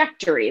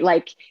trajectory.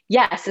 Like,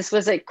 yes, this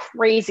was a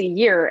crazy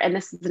year and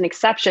this is an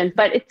exception,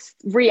 but it's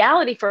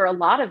reality for a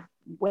lot of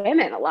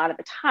women a lot of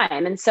the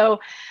time. And so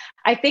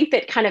I think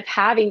that kind of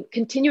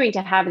continuing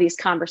to have these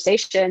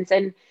conversations,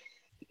 and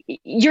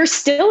you're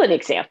still an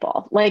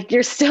example, like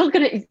you're still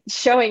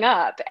showing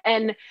up,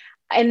 and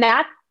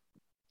that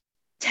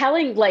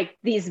telling like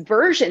these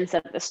versions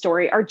of the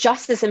story are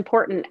just as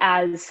important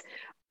as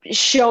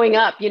showing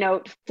up,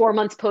 4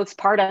 months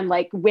postpartum,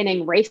 like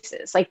winning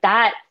races. Like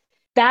that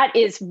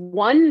is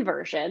one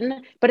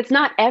version, but it's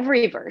not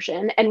every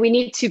version. And we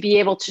need to be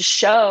able to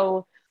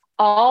show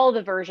all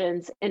the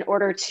versions in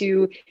order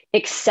to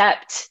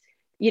accept,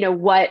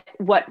 what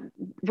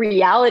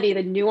reality,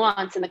 the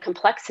nuance and the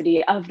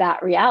complexity of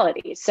that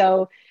reality.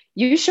 So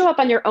you show up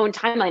on your own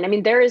timeline. I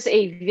mean, that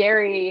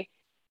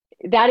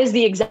is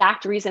the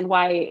exact reason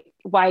why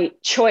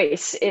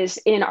choice is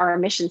in our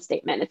mission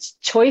statement. It's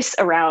choice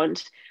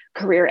around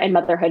career and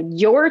motherhood.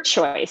 Your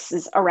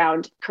choices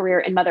around career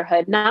and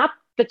motherhood, not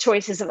the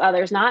choices of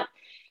others, not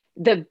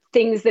the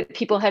things that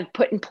people have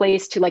put in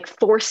place to like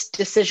force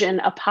decision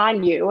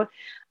upon you.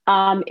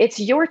 It's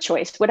your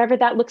choice, whatever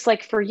that looks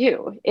like for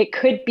you. It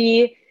could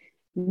be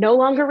no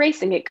longer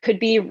racing. It could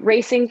be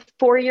racing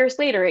 4 years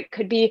later. It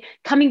could be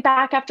coming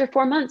back after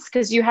 4 months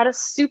because you had a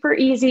super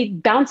easy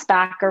bounce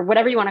back, or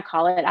whatever you want to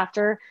call it,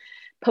 after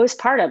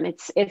postpartum.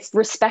 It's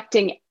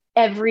respecting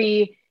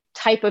every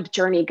type of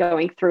journey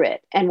going through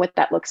it and what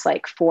that looks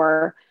like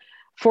for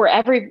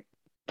every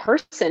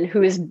person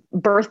who is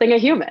birthing a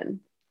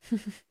human.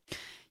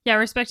 Yeah,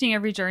 respecting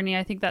every journey.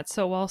 I think that's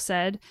so well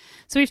said.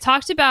 So we've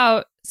talked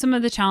about some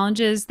of the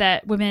challenges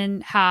that women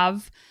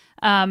have,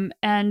 and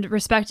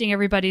respecting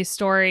everybody's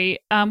story.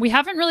 We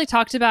haven't really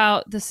talked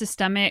about the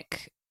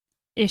systemic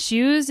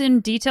issues in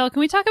detail. Can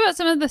we talk about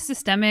some of the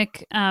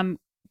systemic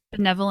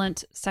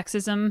benevolent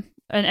sexism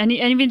and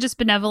even just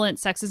benevolent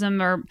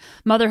sexism or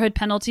motherhood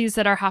penalties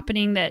that are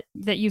happening that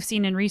you've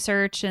seen in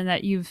research and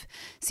that you've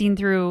seen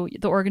through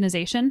the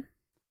organization?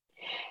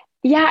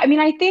 Yeah, I mean,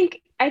 I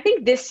think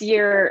this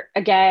year,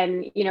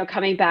 again,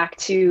 coming back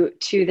to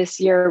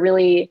this year,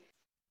 really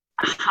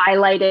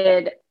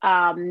highlighted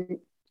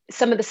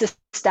some of the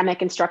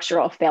systemic and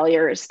structural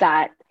failures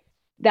that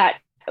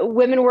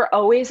women were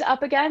always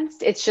up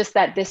against. It's just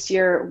that this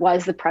year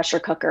was the pressure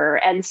cooker.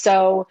 And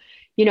so,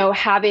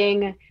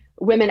 having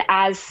women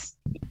as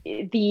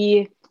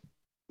the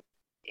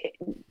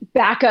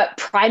backup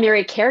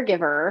primary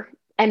caregiver,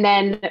 and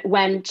then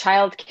when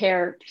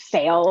childcare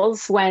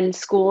fails, when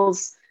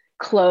schools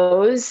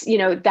close,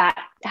 that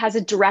has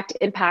a direct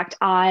impact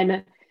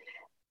on,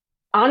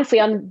 honestly,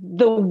 on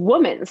the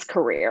woman's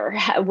career,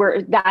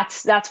 where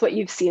that's what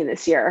you've seen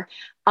this year.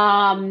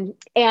 And,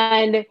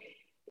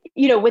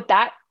 what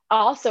that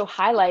also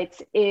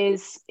highlights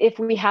is, if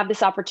we have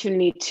this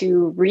opportunity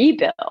to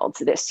rebuild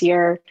this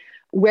year,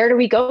 where do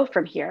we go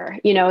from here?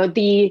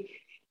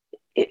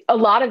 A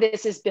lot of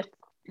this is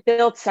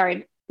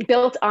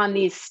built on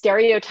these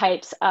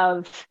stereotypes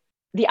of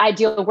the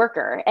ideal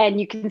worker. And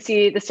you can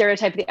see the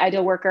stereotype of the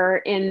ideal worker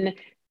in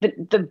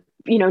the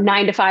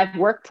 9-to-5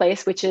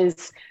 workplace, which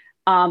is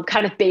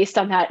kind of based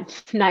on that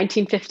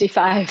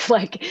 1955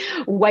 like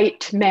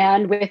white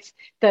man with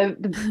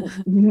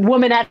the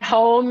woman at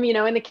home,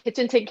 in the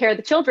kitchen taking care of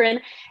the children.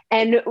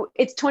 And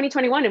it's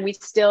 2021 and we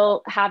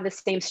still have the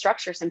same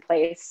structures in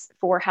place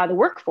for how the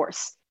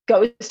workforce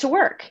goes to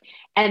work.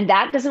 And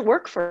that doesn't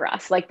work for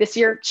us. Like this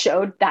year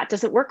showed that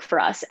doesn't work for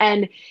us.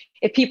 And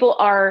if people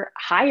are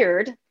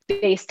hired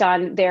based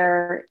on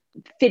their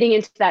fitting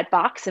into that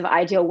box of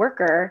ideal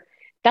worker,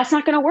 that's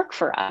not going to work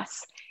for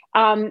us.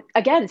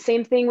 Again,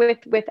 same thing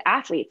with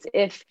athletes.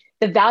 If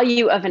the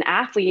value of an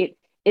athlete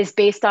is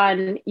based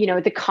on,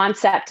 the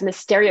concept and the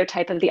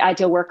stereotype of the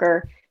ideal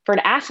worker for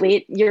an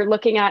athlete, you're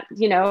looking at,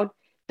 the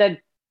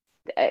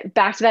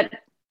back to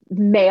that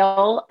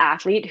male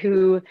athlete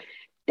who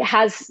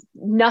has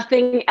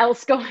nothing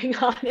else going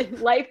on in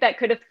life that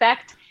could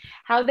affect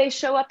how they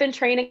show up and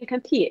train and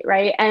compete,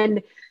 right?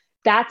 And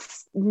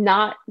that's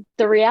not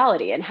the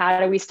reality. And how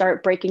do we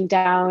start breaking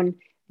down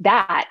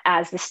that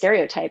as the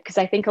stereotype? Because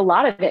I think a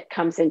lot of it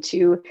comes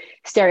into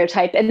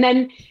stereotype. And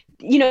then,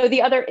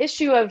 the other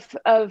issue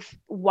of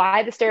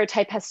why the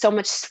stereotype has so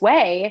much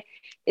sway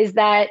is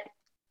that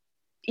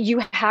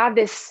you have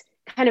this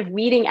kind of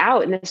weeding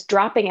out and this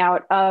dropping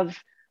out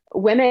of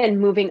women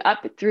moving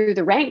up through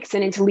the ranks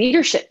and into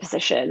leadership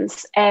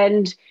positions.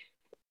 And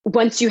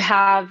once you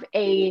have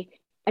an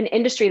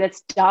industry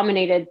that's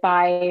dominated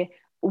by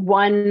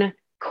one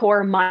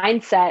core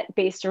mindset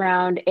based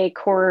around a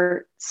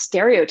core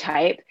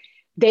stereotype,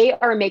 they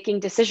are making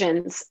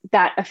decisions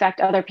that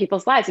affect other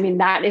people's lives. I mean,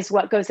 that is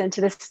what goes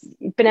into this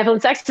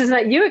benevolent sexism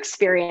that you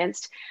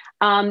experienced.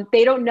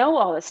 They don't know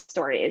all the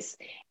stories.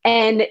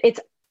 And it's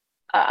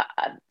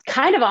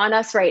kind of on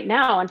us right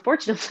now,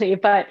 unfortunately,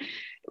 but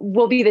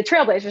we'll be the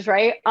trailblazers,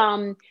 right?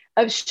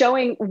 Of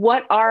showing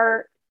where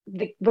are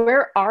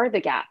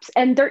the gaps,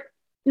 and they're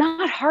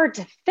not hard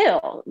to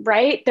fill,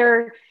 right?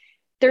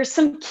 There's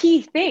some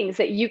key things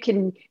that you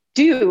can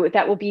do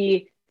that will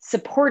be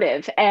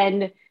supportive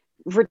and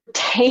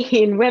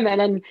retain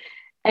women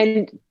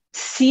and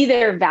see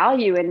their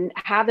value and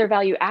have their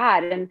value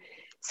add. And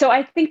so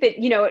I think that,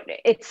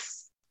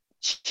 it's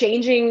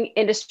changing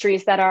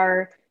industries that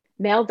are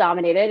male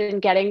dominated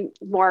and getting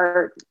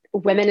more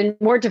women and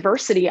more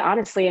diversity,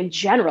 honestly, in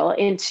general,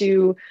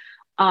 into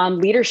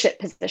leadership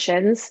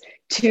positions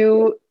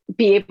to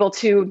be able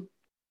to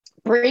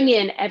bring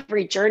in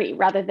every journey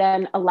rather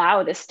than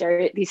allow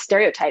these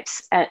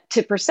stereotypes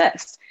to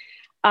persist.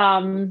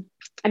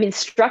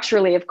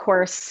 Structurally, of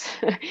course,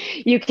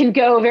 you can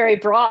go very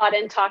broad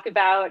and talk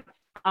about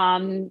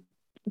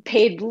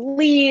paid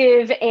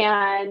leave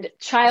and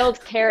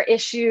childcare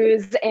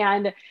issues.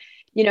 And,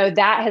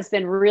 that has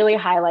been really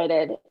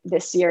highlighted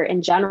this year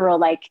in general,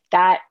 like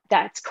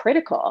that's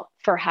critical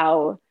for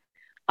how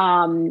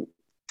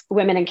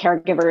women and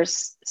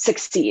caregivers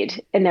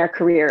succeed in their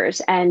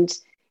careers and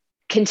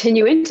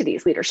continue into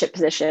these leadership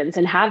positions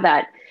and have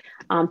that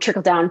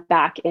trickle down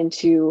back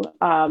into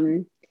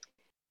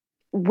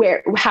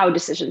how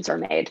decisions are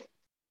made.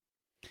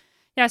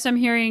 Yeah, so I'm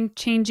hearing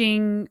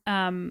changing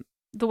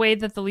the way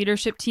that the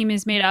leadership team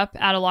is made up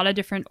at a lot of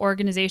different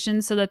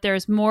organizations so that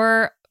there's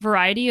more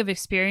variety of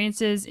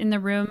experiences in the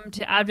room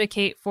to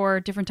advocate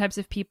for different types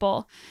of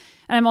people.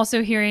 And I'm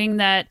also hearing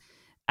that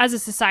as a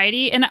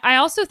society, and I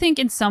also think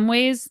in some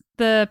ways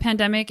the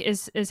pandemic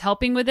is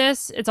helping with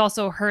this. It's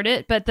also hurt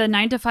it, but the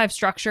 9-to-5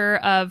 structure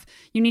of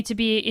you need to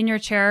be in your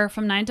chair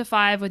from 9 to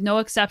 5 with no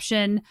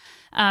exception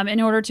in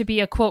order to be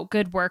a quote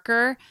good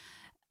worker.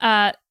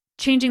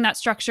 Changing that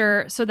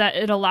structure so that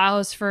it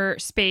allows for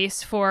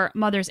space for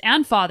mothers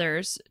and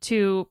fathers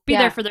to be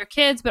there for their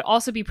kids, but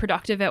also be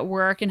productive at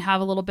work and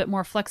have a little bit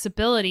more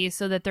flexibility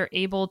so that they're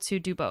able to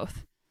do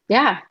both.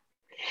 Yeah.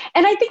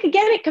 And I think,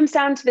 again, it comes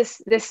down to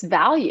this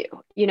value.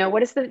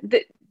 What is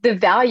the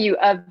value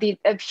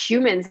of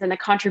humans and the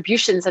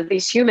contributions of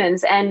these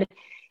humans? And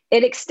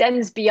it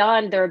extends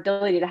beyond their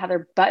ability to have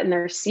their butt in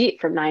their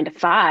seat from 9 to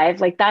 5.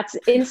 Like, that's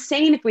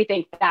insane if we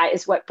think that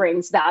is what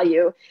brings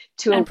value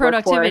to a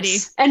productivity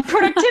workforce. And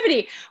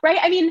productivity, right?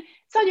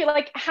 Sonya,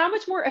 like, how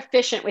much more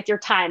efficient with your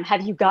time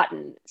have you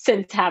gotten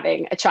since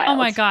having a child? Oh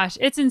my gosh,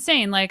 it's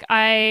insane. Like,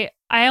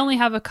 I only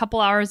have a couple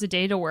hours a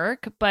day to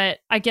work, but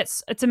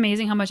it's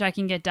amazing how much I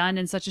can get done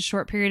in such a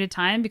short period of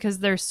time because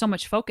there's so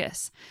much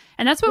focus.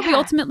 And that's what we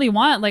ultimately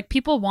want. Like,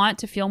 people want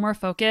to feel more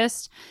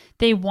focused.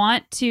 They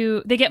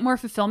get more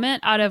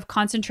fulfillment out of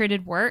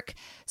concentrated work.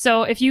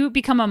 So if you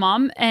become a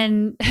mom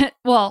and,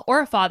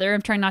 or a father,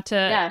 I'm trying not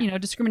to,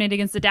 discriminate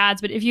against the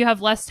dads, but if you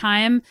have less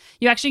time,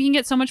 you actually can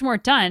get so much more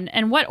done.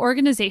 And what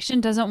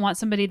organization doesn't want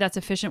somebody that's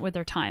efficient with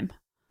their time?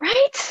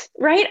 Right.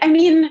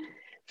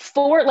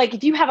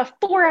 If you have a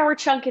 4-hour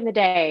chunk in the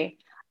day,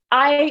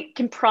 I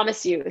can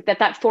promise you that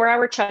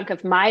 4-hour chunk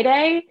of my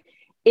day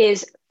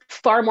is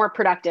far more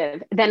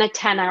productive than a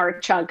 10-hour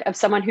chunk of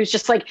someone who's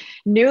just like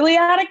newly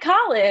out of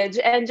college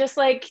and just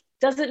like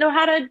doesn't know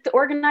how to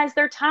organize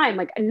their time.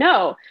 Like,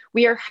 no,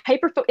 we are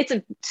it's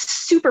a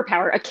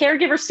superpower, a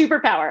caregiver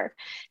superpower,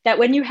 that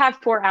when you have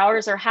 4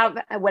 hours or have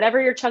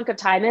whatever your chunk of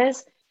time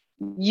is,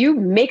 you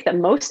make the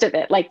most of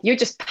it. Like, you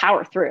just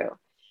power through.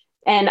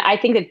 And I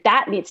think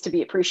that needs to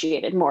be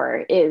appreciated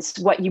more, is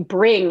what you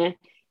bring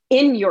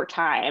in your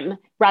time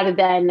rather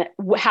than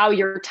how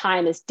your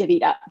time is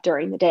divvied up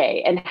during the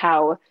day, and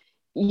how,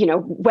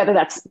 whether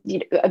that's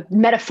a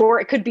metaphor,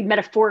 it could be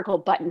metaphorical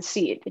butt in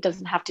seat. It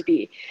doesn't have to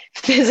be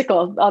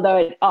physical, although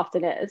it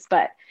often is.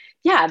 But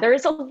yeah, there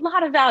is a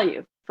lot of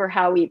value for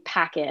how we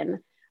pack in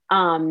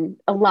a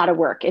lot of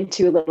work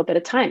into a little bit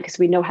of time because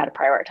we know how to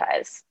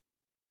prioritize.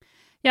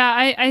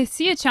 Yeah, I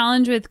see a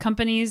challenge with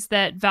companies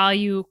that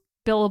value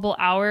billable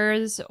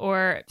hours,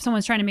 or if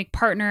someone's trying to make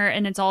partner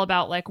and it's all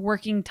about like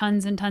working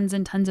tons and tons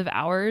and tons of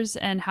hours,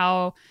 and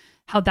how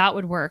that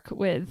would work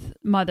with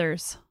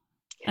mothers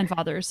and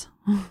fathers.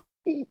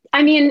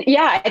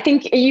 I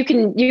think you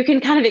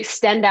can kind of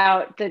extend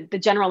out the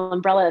general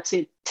umbrella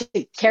to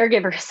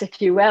caregivers,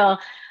 if you will.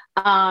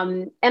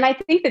 And I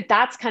think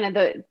that's kind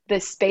of the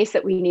space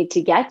that we need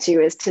to get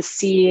to, is to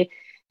see,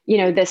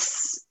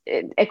 this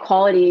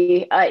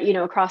equality,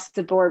 across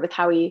the board with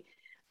how we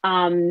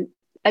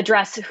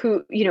address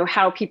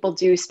how people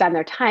do spend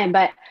their time.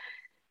 But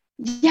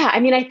yeah,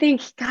 I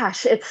think,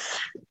 gosh, it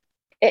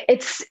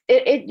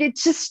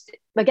just,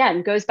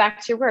 again, goes back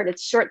to your word.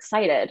 It's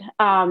short-sighted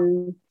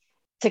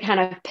to kind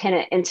of pin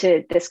it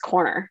into this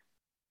corner.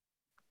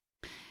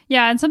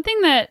 Yeah. And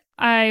something that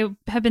I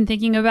have been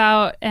thinking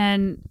about,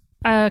 and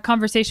a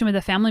conversation with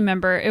a family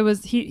member,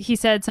 he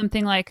said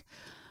something like,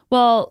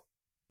 well,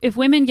 if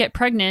women get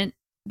pregnant,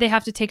 they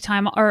have to take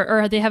time,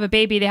 or they have a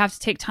baby, they have to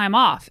take time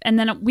off. And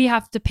then we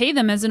have to pay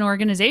them as an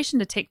organization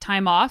to take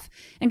time off.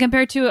 And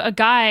compared to a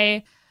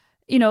guy,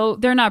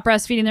 they're not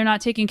breastfeeding, they're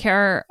not taking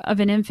care of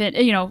an infant,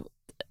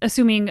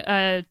 assuming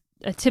a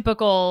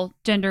typical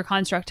gender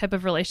construct type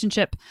of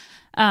relationship.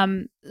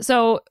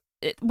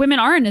 Women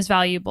aren't as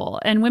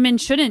valuable, and women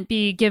shouldn't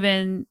be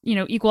given,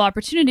 equal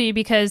opportunity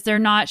because they're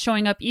not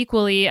showing up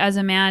equally as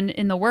a man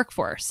in the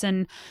workforce.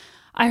 And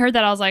I heard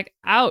that, I was like,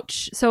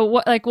 ouch. So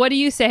what do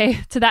you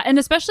say to that? And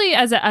especially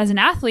as an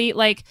athlete,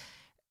 like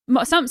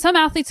some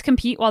athletes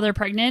compete while they're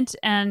pregnant,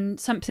 and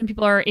some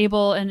people are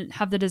able and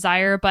have the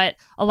desire, but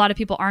a lot of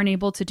people aren't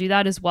able to do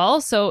that as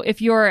well. So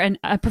if you're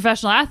a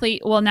professional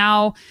athlete, well,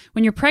 now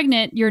when you're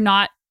pregnant, you're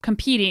not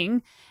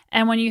competing.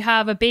 And when you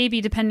have a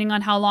baby, depending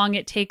on how long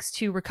it takes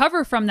to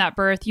recover from that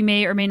birth, you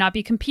may or may not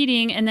be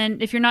competing. And then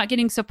if you're not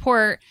getting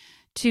support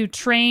to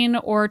train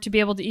or to be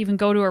able to even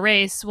go to a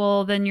race,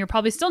 well, then you're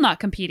probably still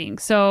not competing.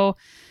 So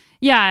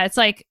yeah, it's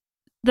like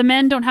the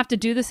men don't have to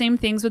do the same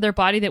things with their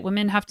body that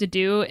women have to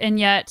do. And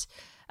yet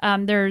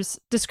there's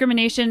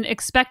discrimination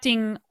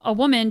expecting a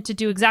woman to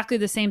do exactly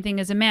the same thing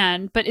as a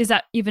man. But is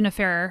that even a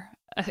fair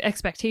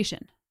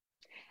expectation?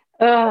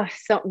 Oh,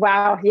 so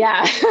wow.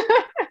 Yeah.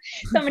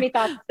 So many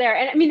thoughts there.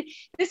 And I mean,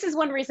 this is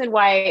one reason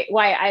why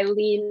I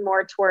lean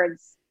more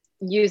towards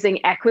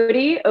using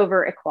equity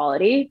over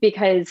equality,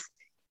 because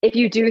if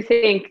you do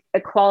think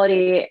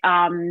equality,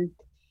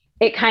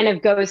 it kind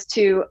of goes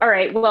to, all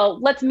right, well,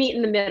 let's meet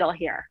in the middle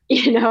here.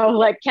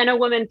 Like, can a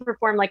woman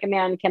perform like a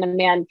man? Can a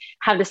man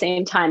have the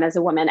same time as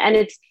a woman? And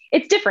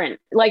it's different.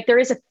 Like, there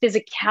is a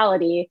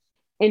physicality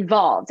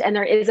involved, and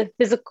there is a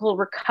physical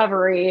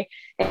recovery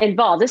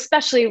involved,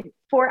 especially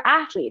for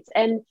athletes.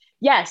 And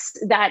yes,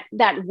 that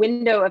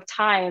window of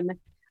time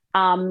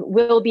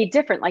will be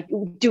different. Like,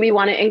 do we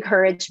want to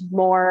encourage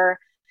more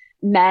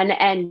men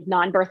and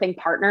non-birthing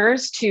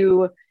partners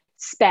to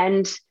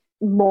spend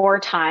more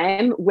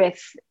time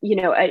with,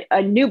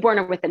 a newborn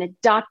or with an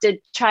adopted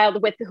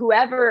child, with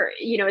whoever,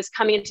 is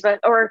coming into it,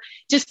 or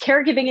just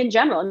caregiving in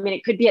general? I mean,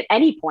 it could be at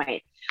any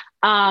point.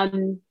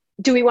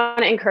 Do we want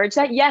to encourage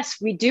that? Yes,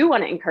 we do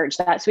want to encourage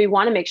that. So we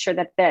want to make sure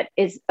that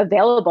is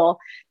available,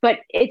 but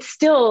it's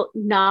still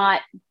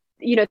not,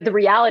 the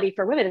reality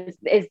for women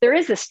is there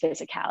is this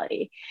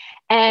physicality.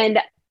 And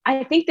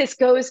I think this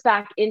goes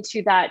back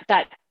into that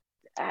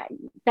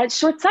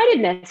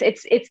short-sightedness.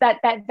 It's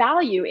that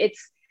value.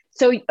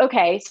 So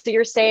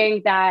you're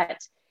saying that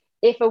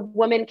if a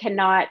woman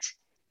cannot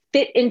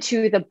fit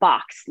into the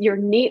box, your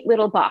neat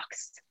little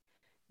box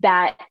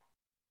that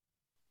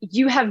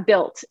you have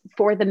built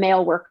for the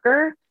male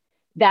worker,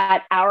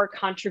 that our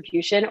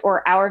contribution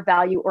or our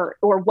value or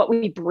what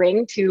we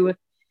bring to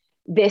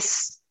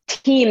this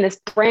team, this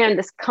brand,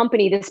 this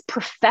company, this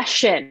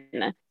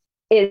profession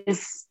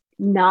is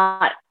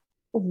not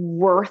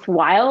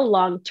worthwhile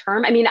long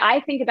term. I mean,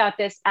 I think about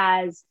this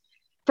as,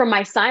 from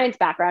my science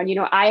background,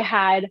 I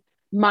had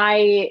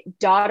my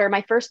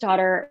first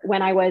daughter,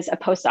 when I was a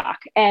postdoc.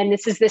 And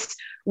this is this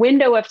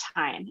window of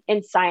time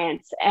in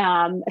science,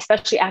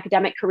 especially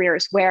academic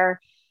careers, where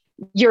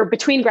you're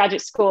between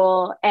graduate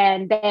school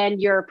and then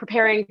you're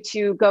preparing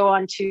to go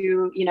on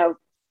to,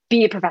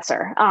 be a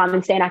professor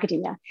and stay in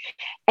academia.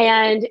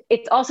 And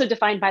it's also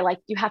defined by, like,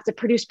 you have to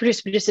produce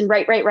and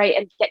write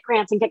and get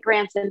grants.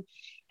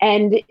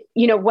 And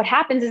what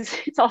happens is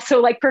it's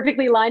also like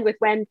perfectly aligned with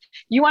when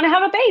you want to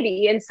have a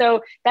baby. And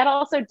so that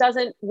also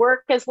doesn't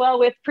work as well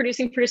with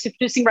producing,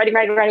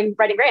 writing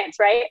grants,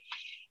 right?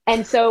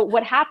 And so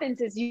what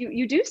happens is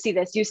you do see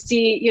this. You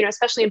see,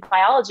 especially in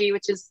biology,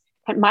 which is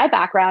my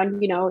background,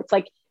 it's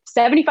like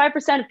 75%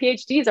 of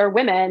PhDs are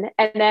women,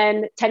 and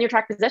then tenure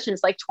track position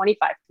is like 25%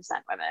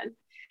 women,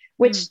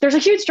 which there's a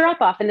huge drop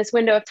off in this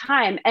window of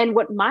time. And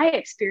what my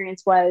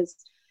experience was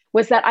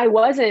that I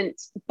was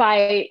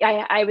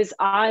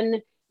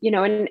on,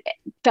 in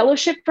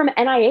fellowship from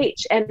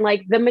NIH, and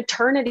like the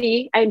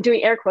maternity, I'm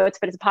doing air quotes,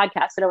 but it's a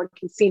podcast, so no one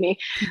can see me,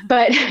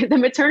 but the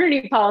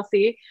maternity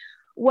policy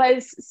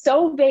was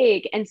so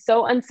vague and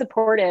so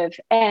unsupportive.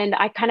 And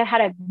I kind of had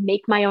to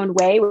make my own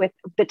way with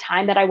the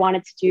time that I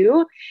wanted to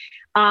do.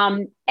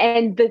 And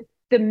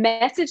the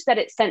message that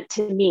it sent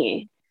to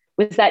me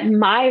was that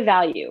my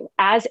value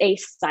as a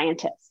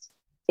scientist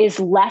is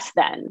less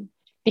than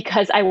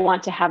because I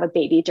want to have a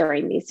baby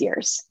during these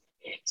years.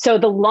 So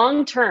the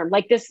long term,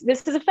 like this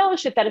is a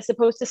fellowship that is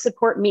supposed to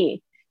support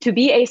me to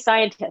be a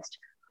scientist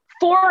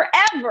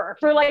forever,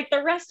 for like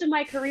the rest of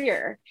my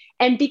career.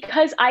 And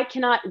because I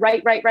cannot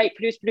write,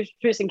 produce,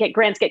 and get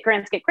grants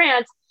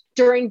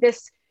during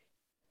this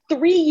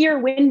 3-year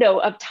window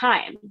of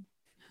time,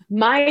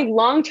 my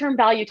long-term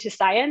value to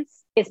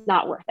science is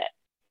not worth it.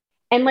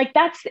 And like,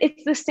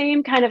 it's the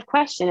same kind of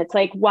question. It's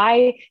like,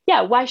 why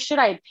should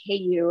I pay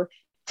you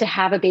to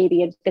have a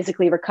baby and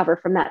physically recover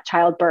from that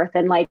childbirth?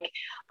 And like,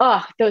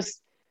 those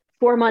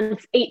 4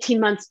 months, 18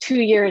 months,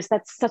 2 years,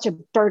 that's such a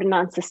burden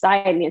on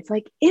society. It's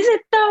like, is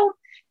it though?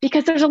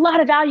 Because there's a lot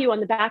of value on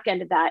the back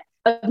end of that,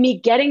 of me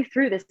getting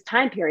through this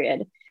time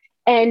period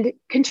and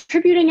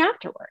contributing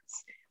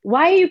afterwards.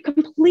 Why are you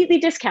completely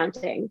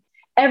discounting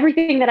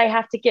everything that I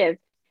have to give?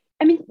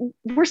 I mean,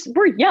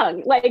 we're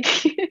young, like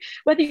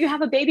whether you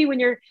have a baby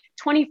when you're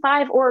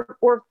 25 or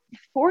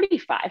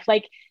 45,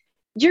 like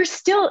you're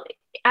still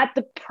at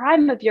the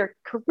prime of your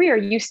career.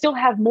 You still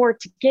have more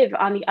to give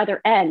on the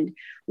other end.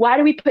 Why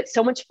do we put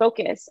so much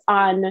focus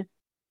on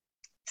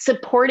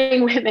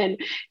supporting women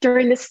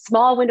during this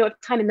small window of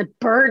time and the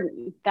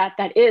burden that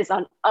is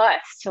on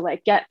us to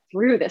like get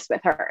through this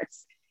with her?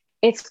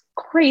 It's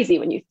crazy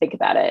when you think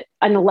about it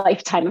on the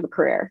lifetime of a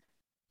career.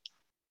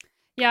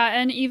 Yeah.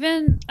 And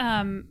even,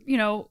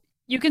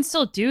 you can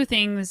still do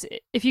things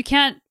if you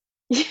can't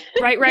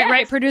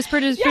right, produce.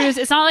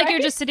 It's not like you're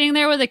just sitting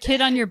there with a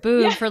kid on your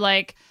boob for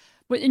like,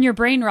 in your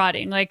brain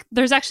rotting. Like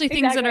there's actually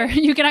things that are,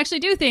 you can actually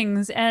do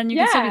things and you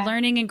can still be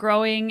learning and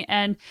growing.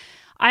 And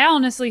I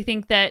honestly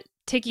think that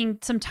taking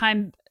some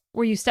time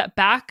where you step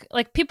back,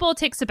 like people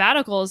take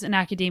sabbaticals in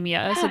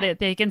academia so that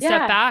they can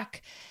step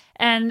back,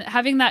 and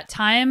having that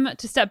time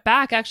to step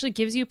back actually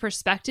gives you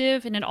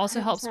perspective. And it also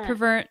 100%. Helps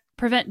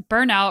prevent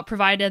burnout,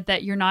 provided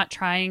that you're not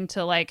trying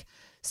to like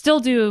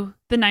still do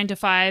the 9 to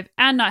 5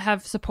 and not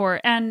have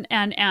support and.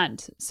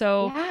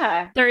 So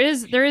there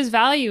is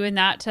value in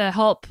that to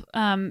help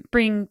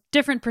bring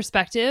different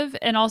perspective,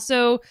 and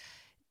also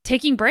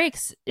taking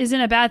breaks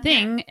isn't a bad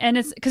thing. Yeah. And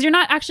it's because you're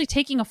not actually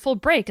taking a full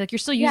break. Like you're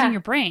still using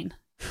your brain.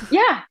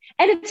 Yeah.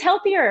 And it's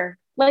healthier.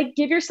 Like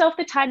give yourself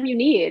the time you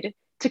need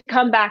to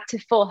come back to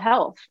full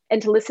health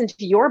and to listen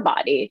to your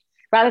body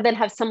rather than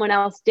have someone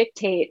else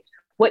dictate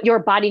what your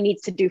body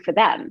needs to do for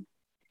them.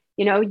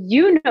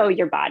 You know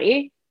your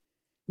body.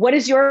 What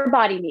does your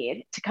body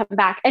need to come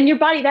back? And your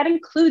body, that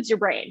includes your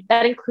brain,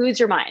 that includes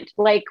your mind.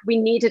 Like we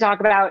need to talk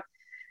about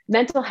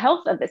mental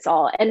health of this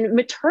all and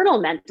maternal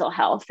mental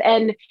health.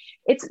 And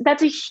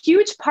that's a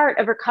huge part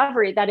of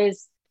recovery that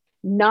is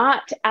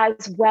not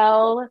as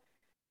well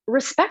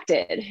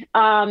respected.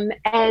 And,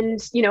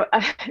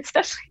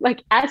 especially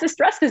like as a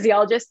stress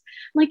physiologist,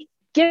 like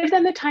give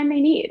them the time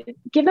they need.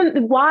 Give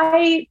them,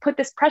 why put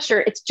this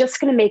pressure? It's just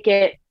going to make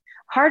it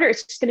harder.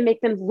 It's just going to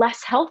make them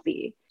less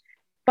healthy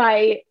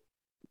by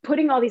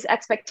putting all these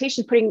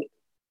expectations, putting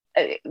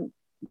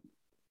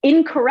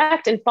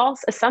incorrect and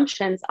false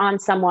assumptions on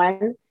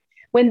someone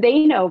when they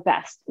know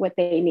best what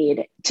they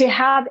need to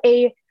have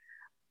a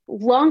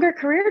longer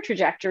career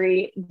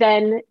trajectory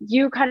than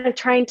you kind of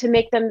trying to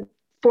make them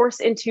force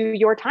into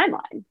your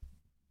timeline.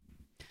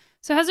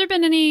 So has there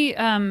been any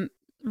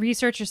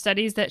research or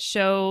studies that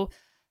show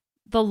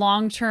the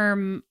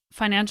long-term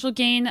financial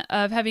gain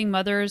of having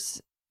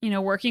mothers,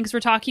 working? Because we're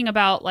talking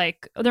about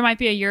like, there might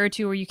be a year or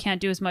two where you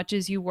can't do as much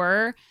as you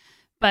were,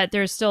 but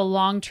there's still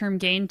long-term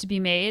gain to be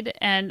made.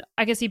 And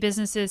I can see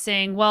businesses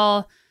saying,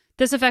 well,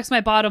 this affects my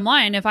bottom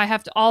line if I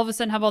have to all of a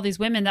sudden have all these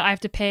women that I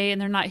have to pay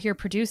and they're not here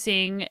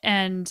producing.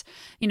 And,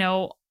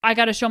 I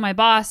got to show my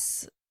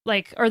boss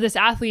like, or this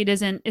athlete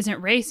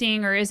isn't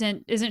racing or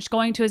isn't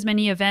going to as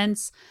many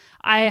events.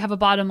 I have a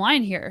bottom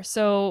line here.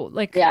 So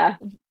like, yeah.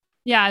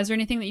 Is there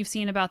anything that you've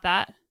seen about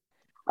that?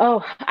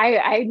 Oh,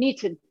 I need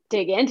to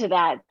dig into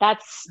that.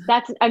 That's,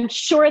 I'm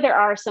sure there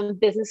are some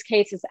business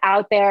cases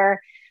out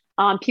there.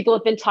 People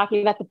have been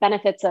talking about the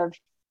benefits of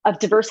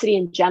diversity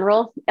in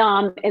general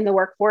in the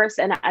workforce.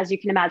 And as you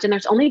can imagine,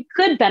 there's only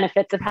good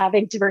benefits of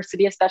having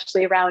diversity,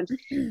 especially around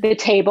the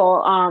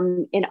table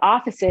in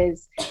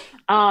offices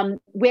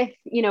with,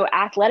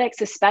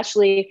 athletics,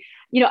 especially,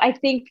 I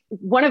think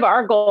one of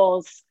our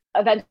goals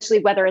eventually,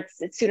 whether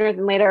it's sooner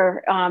than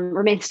later,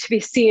 remains to be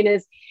seen,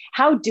 is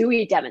how do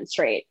we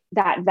demonstrate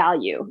that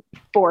value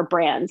for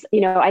brands?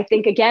 I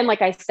think, again,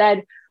 like I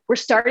said, we're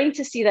starting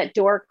to see that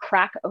door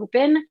crack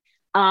open,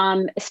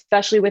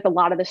 especially with a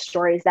lot of the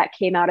stories that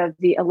came out of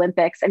the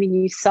Olympics. I mean,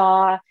 you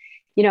saw,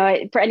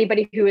 for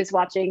anybody who is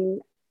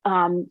watching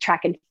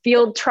track and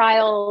field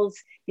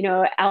trials,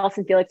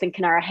 Allison Felix and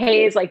Kanara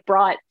Hayes like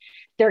brought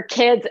their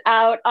kids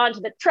out onto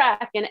the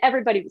track and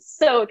everybody was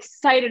so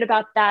excited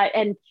about that.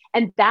 And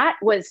that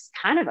was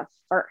kind of a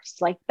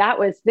first. Like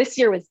this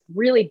year was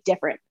really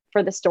different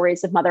for the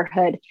stories of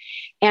motherhood.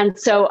 And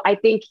so I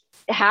think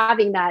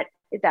having that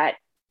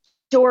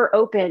door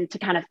open to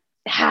kind of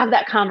have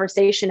that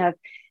conversation of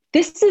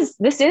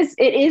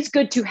it is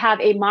good to have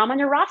a mom on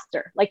your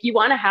roster. Like you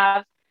want to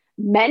have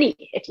many,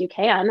 if you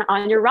can,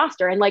 on your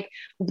roster. And like,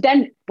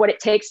 then what it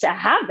takes to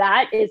have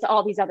that is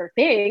all these other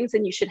things.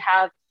 And you should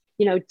have,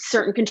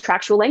 certain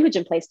contractual language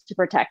in place to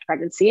protect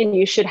pregnancy. And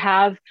you should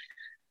have,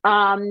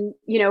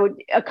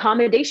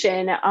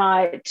 accommodation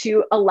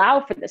to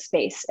allow for the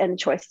space and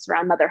choices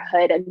around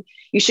motherhood. And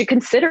you should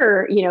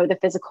consider, the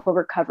physical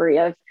recovery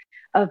of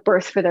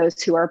birth for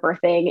those who are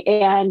birthing.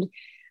 And,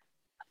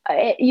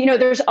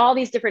 there's all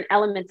these different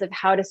elements of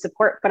how to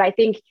support, but I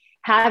think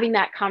having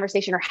that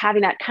conversation or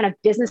having that kind of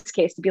business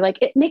case to be like,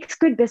 it makes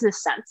good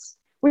business sense.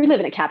 We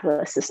live in a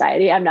capitalist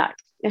society. I'm not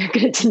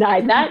going to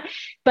deny that,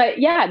 but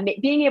yeah,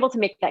 being able to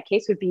make that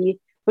case would be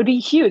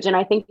huge. And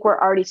I think we're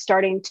already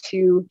starting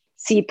to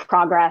see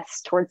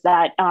progress towards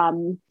that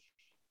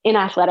in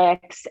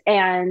athletics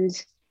and,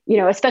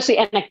 especially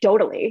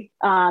anecdotally,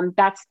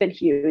 that's been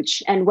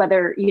huge. And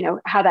whether,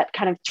 how that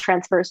kind of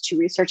transfers to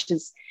research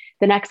is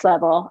the next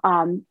level.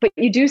 But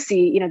you do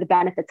see, the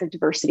benefits of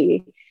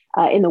diversity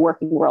in the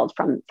working world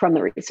from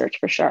the research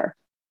for sure.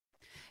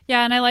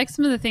 Yeah, and I like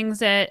some of the things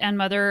that And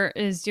Mother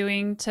is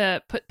doing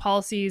to put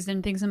policies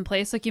and things in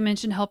place. Like you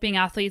mentioned, helping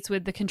athletes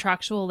with the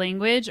contractual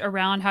language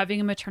around having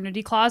a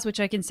maternity clause,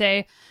 which I can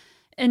say,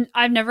 and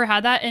I've never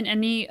had that in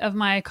any of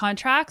my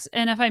contracts.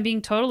 And if I'm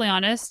being totally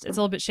honest, it's a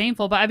little bit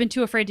shameful, but I've been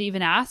too afraid to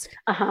even ask.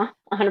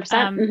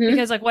 100%.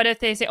 Because like, what if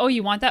they say, "Oh,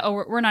 you want that? Oh,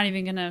 we're not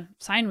even going to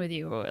sign with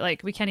you.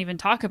 Like, we can't even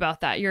talk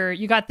about that.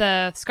 You got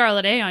the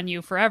scarlet A on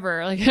you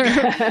forever." Like,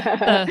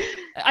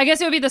 I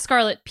guess it would be the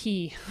scarlet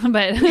P,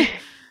 but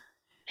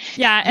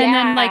yeah. And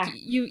then like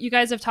you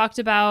guys have talked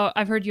about,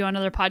 I've heard you on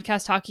other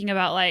podcasts talking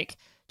about like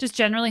just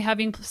generally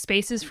having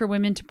spaces for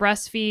women to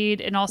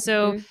breastfeed and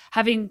also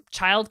having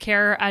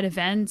childcare at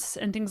events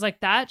and things like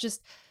that.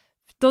 Just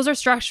those are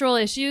structural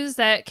issues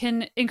that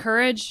can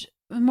encourage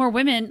more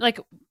women. Like,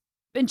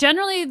 and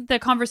generally the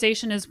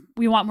conversation is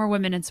we want more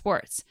women in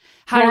sports.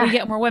 How do we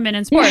get more women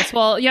in sports?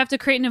 Well, you have to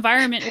create an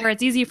environment where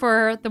it's easy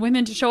for the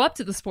women to show up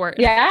to the sport.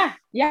 Yeah,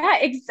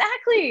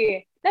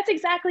 exactly. That's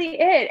exactly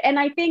it. And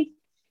I think,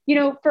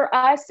 for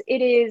us,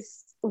 it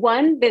is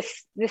one,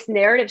 this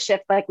narrative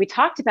shift, like we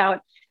talked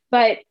about,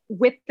 but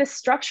with the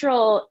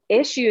structural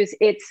issues,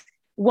 it's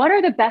what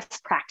are the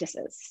best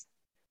practices?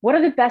 What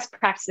are the best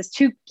practices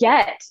to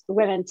get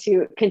women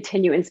to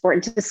continue in sport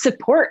and to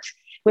support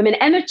women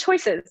and their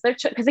choices?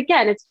 Because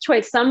again, it's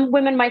choice. Some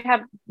women might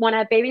want to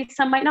have babies,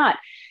 some might not.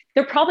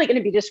 They're probably going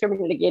to be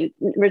discriminated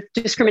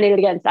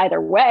against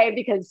either way,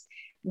 because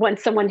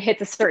once someone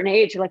hits a certain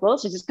age, you're like, well,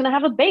 she's just going to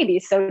have a baby.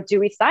 So do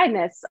we sign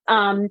this?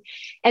 And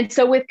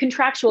so with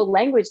contractual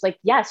language, like,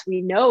 yes, we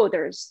know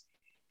there's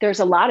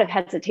a lot of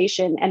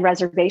hesitation and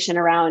reservation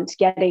around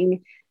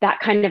getting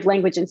that kind of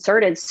language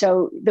inserted.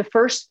 So the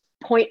first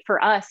point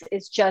for us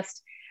is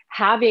just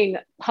having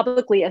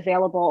publicly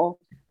available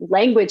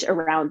language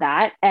around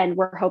that. And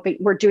we're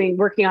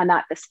working on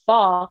that this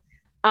fall.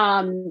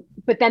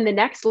 But then the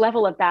next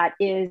level of that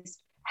is,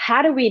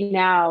 how do we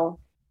now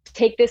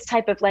take this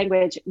type of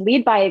language,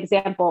 lead by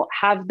example,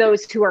 have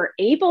those who are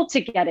able to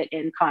get it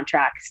in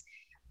contracts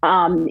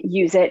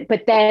use it,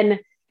 but then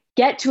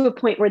get to a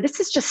point where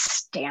this is just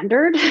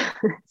standard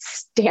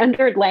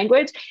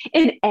language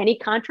in any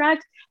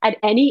contract at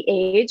any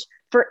age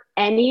for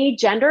any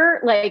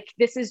gender. Like,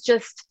 this is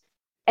just,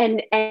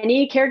 and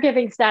any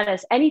caregiving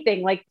status,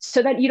 anything, like,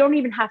 so that you don't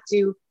even have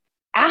to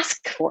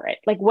ask for it.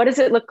 Like, what does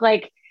it look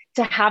like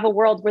to have a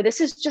world where this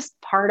is just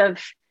part of,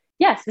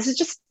 it's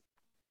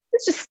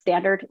just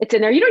standard. It's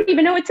in there. You don't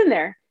even know it's in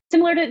there.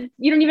 Similar to,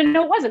 you don't even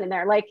know it wasn't in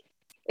there. Like,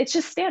 it's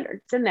just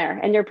standard. It's in there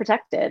and you're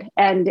protected.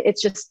 And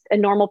it's just a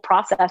normal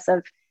process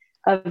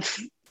of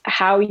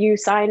how you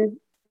sign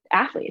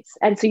athletes.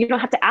 And so you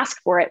don't have to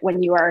ask for it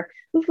when you are,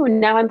 ooh,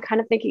 now I'm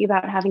kind of thinking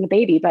about having a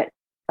baby, but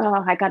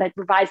I got to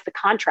revise the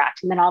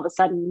contract. And then all of a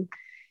sudden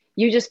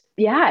you just,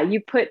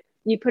 you put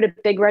a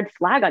big red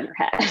flag on your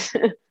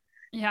head.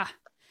 Yeah.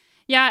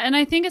 Yeah. And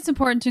I think it's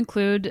important to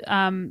include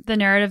the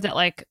narrative that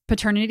like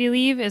paternity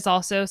leave is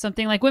also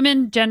something like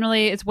women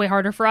generally, it's way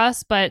harder for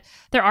us, but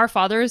there are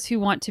fathers who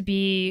want to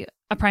be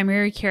a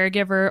primary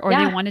caregiver, or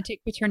they want to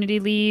take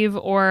paternity leave,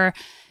 or,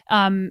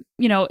 in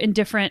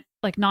different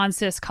like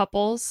non-cis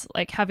couples,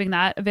 like having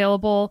that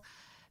available.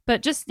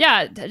 But just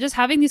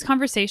having these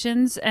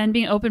conversations and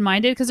being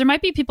open-minded, because there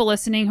might be people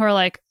listening who are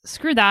like,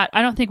 screw that.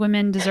 I don't think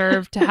women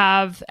deserve to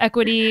have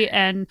equity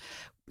and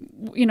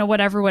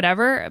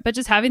whatever. But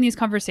just having these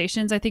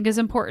conversations, I think, is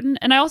important.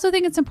 And I also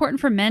think it's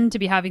important for men to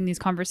be having these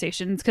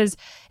conversations, because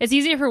it's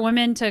easier for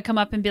women to come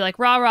up and be like,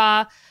 rah,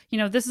 rah,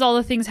 this is all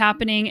the things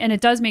happening. And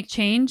it does make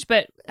change.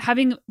 But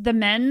having the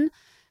men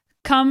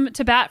come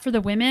to bat for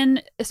the women,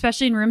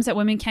 especially in rooms that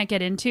women can't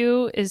get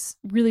into, is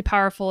really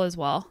powerful as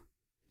well.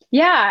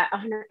 Yeah.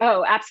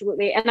 Oh,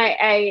 absolutely. And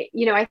I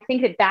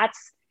think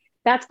that's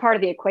part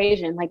of the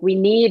equation. Like, we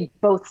need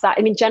both sides.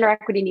 I mean, gender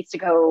equity needs to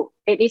go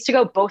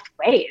both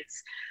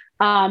ways.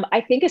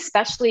 I think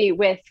especially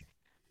with,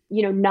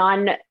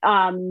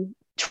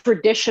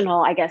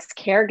 non-traditional, I guess,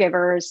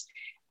 caregivers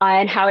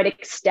and how it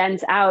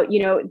extends out.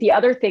 The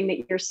other thing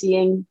that you're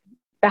seeing,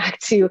 back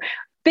to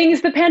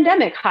things the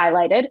pandemic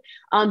highlighted,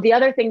 the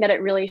other thing that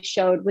it really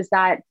showed was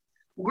that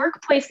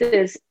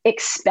workplaces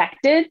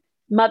expected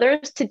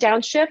mothers to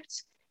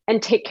downshift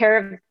and take care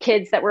of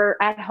kids that were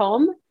at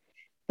home,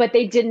 but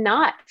they did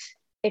not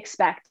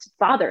expect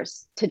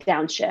fathers to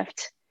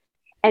downshift.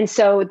 And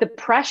so the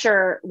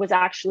pressure was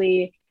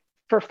actually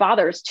for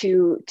fathers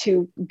to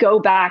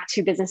go back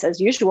to business as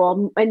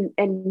usual in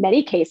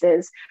many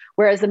cases,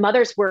 whereas the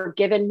mothers were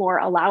given more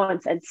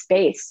allowance and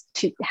space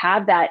to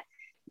have that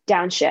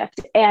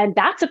downshift. And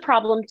that's a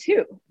problem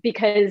too,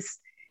 because,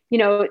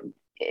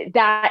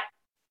 that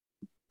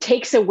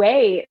takes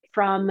away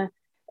from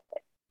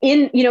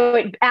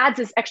it adds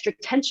this extra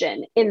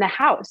tension in the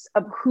house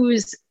of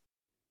whose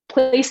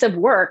place of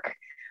work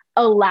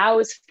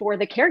allows for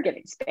the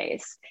caregiving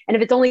space. And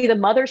if it's only the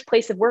mother's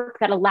place of work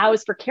that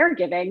allows for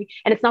caregiving,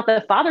 and it's not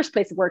the father's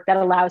place of work that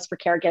allows for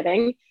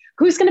caregiving,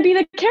 who's going to be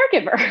the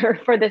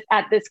caregiver for this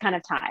at this kind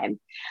of time?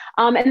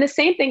 And the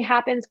same thing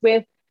happens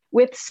with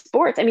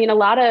sports. I mean, a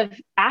lot of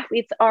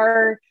athletes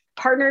are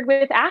partnered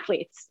with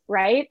athletes,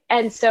 right?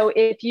 And so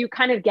if you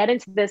kind of get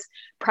into this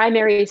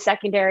primary,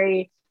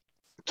 secondary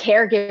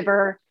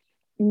caregiver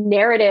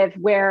narrative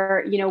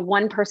where, you know,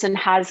 one person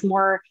has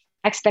more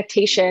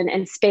expectation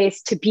and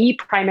space to be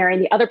primary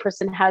and the other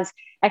person has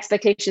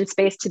expectation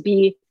space to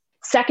be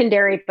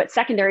secondary, but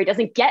secondary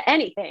doesn't get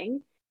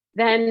anything,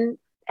 then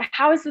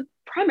how is the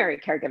primary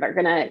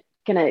caregiver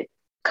gonna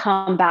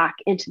come back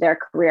into their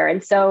career?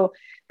 And so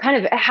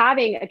kind of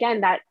having,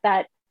 again, that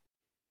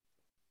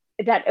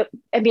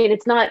I mean,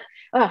 it's not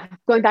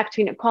going back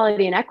between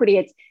equality and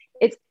equity.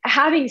 It's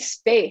having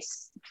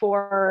space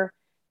for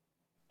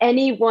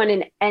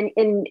anyone and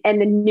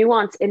the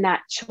nuance in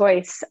that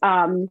choice.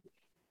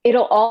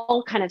 It'll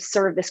all kind of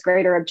serve this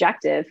greater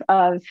objective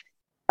of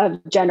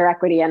gender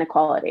equity and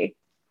equality.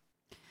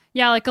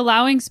 Yeah, like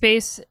allowing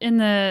space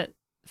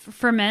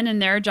for men in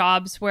their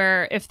jobs,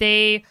 where if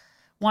they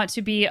want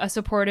to be a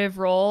supportive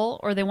role,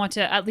 or they want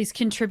to at least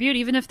contribute,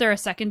 even if they're a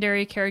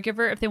secondary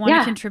caregiver, if they want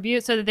to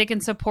contribute so that they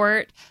can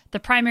support the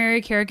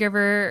primary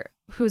caregiver,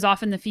 who's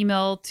often the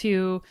female,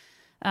 to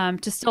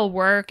still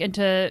work, and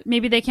to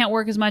maybe they can't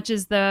work as much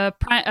as the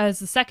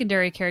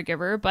secondary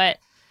caregiver, but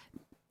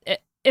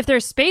if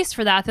there's space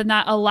for that, then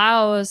that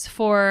allows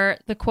for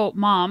the quote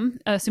mom,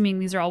 assuming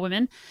these are all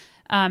women,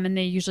 and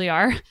they usually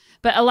are,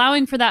 but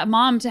allowing for that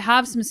mom to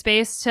have some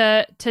space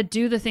to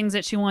do the things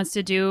that she wants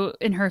to do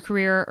in her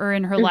career or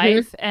in her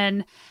life.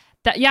 And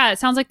that, it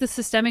sounds like the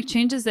systemic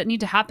changes that need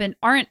to happen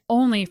aren't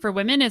only for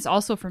women, it's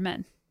also for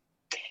men.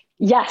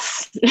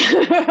 Yes.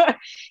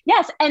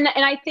 Yes. And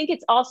I think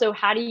it's also,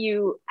 how do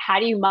you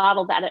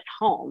model that at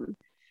home?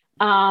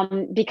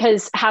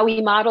 Because how we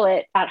model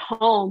it at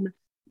home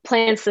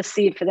plants the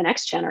seed for the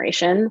next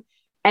generation.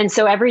 And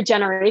so every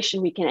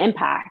generation we can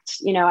impact.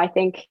 You know, I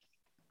think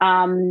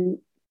our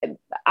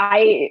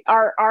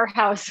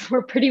house,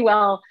 we're pretty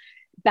well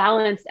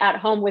balanced at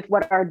home with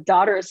what our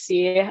daughters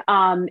see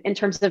in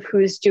terms of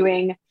who's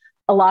doing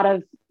a lot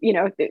of, you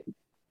know,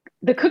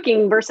 the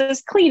cooking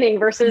versus cleaning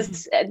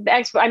versus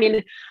I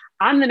mean,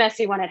 I'm the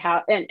messy one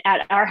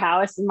at our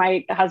house, and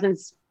my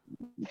husband's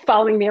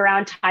following me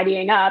around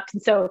tidying up.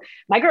 And so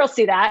my girls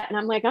see that, and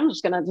I'm like, I'm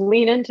just going to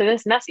lean into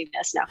this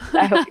messiness now.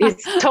 I hope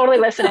he's totally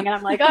listening. And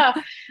I'm like, oh,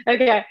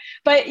 okay.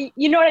 But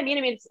you know what I mean?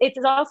 I mean, it's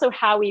also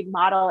how we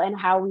model and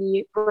how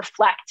we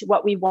reflect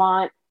what we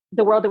want,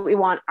 the world that we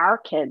want our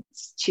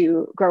kids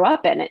to grow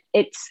up in.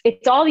 It's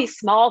all these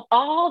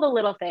all the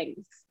little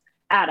things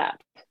add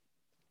up.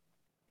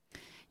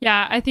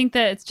 Yeah, I think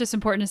that it's just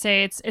important to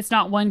say it's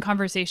not one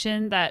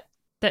conversation that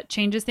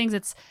changes things.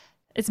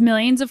 It's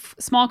millions of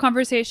small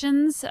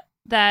conversations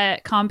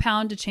that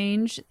compound to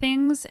change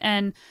things,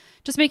 and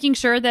just making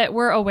sure that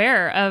we're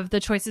aware of the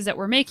choices that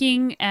we're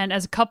making, and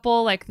as a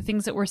couple, like the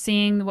things that we're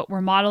seeing, what we're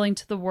modeling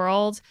to the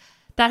world,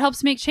 that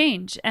helps make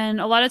change.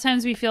 And a lot of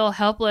times we feel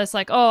helpless,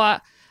 like, oh,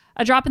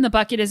 a drop in the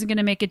bucket isn't going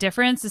to make a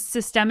difference. The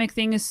systemic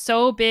thing is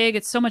so big.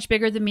 It's so much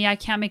bigger than me. I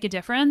can't make a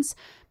difference,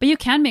 but you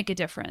can make a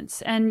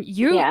difference. And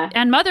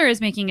and Mother is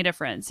making a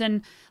difference.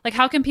 And like,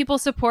 how can people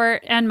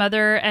support and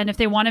Mother? And if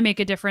they want to make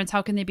a difference,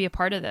 how can they be a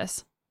part of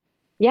this?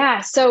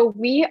 Yeah. So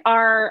we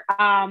are,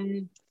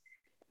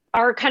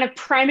 our kind of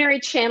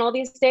primary channel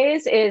these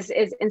days is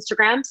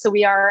Instagram. So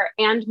we are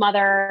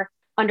 &mother_org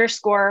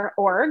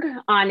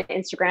on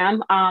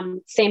Instagram,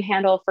 same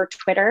handle for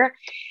Twitter.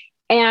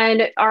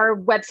 And our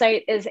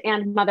website is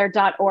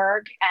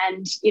andmother.org.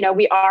 And, you know,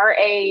 we are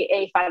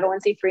a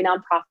 501c3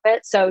 nonprofit.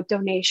 So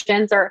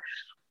donations are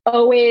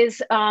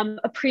always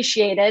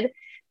appreciated.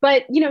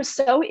 But, you know,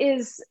 so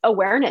is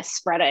awareness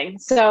spreading.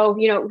 So,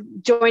 you know,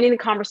 joining the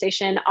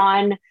conversation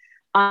on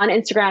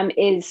Instagram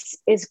is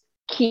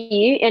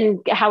key in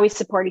how we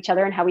support each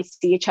other and how we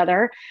see each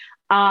other.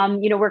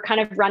 You know, we're kind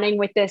of running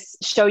with this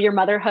Show Your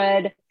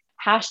Motherhood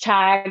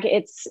hashtag.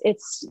 It's,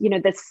 you know,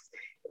 this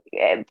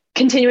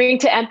continuing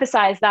to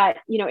emphasize that,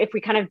 you know, if we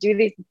kind of do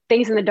these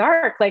things in the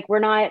dark, like we're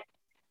not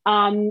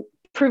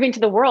proving to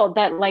the world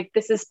that like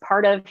this is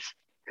part of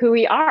who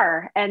we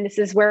are and this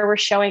is where we're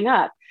showing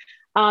up.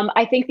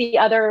 I think the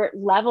other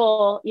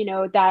level, you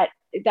know,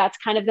 that's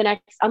kind of the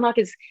next unlock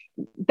is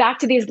back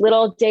to these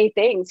little day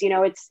things. You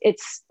know, it's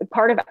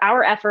part of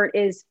our effort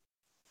is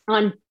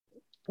on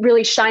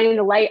really shining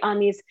the light on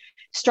these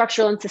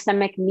structural and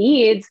systemic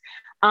needs.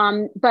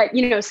 But,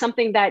 you know,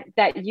 something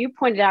that you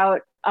pointed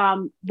out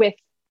with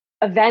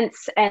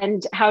events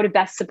and how to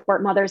best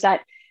support mothers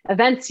at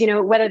events, you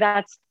know, whether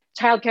that's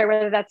childcare,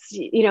 whether that's,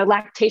 you know,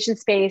 lactation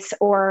space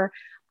or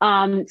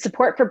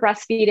support for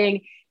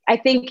breastfeeding. I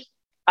think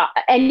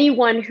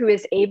anyone who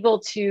is able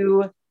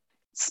to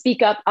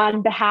speak up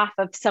on behalf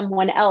of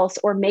someone else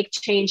or make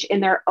change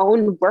in their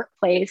own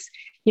workplace,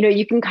 you know,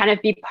 you can kind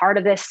of be part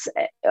of this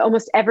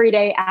almost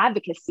everyday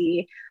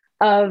advocacy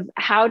of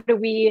how do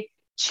we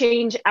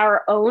change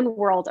our own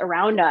world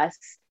around us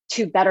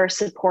to better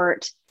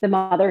support the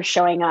mothers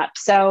showing up.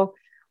 So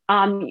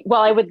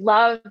while I would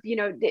love, you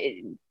know,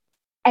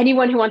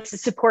 anyone who wants to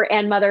support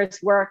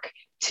 &mother's work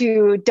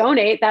to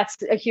donate, that's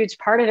a huge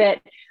part of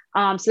it,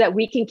 so that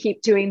we can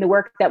keep doing the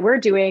work that we're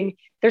doing.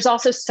 There's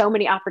also so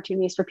many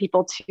opportunities for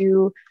people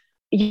to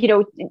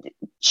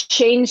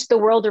change the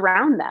world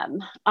around them,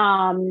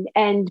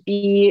 and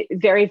be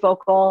very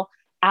vocal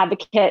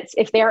advocates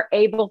if they are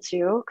able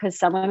to, because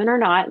some women are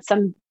not,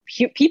 some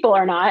people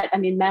are not, I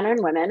mean, men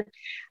and women,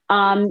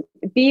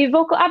 be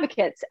vocal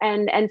advocates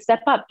and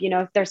step up.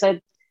 If there's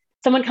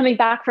someone coming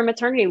back from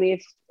maternity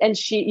leave and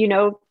she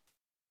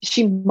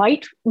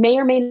may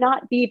or may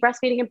not be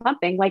breastfeeding and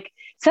pumping, like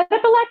set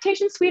up a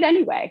lactation suite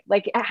anyway.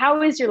 Like,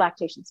 how is your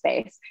lactation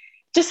space?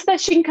 Just so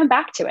that she can come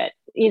back to it.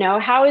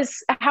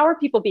 How are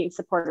people being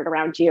supported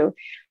around you?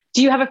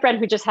 Do you have a friend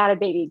who just had a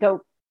baby?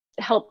 Go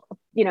help,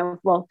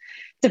 well,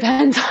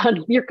 depends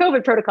on your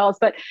COVID protocols,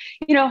 but,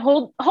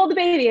 hold the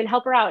baby and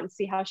help her out and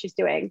see how she's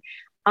doing.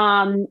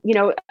 On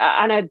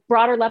a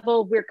broader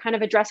level, we're kind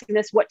of addressing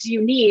this. What do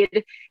you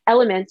need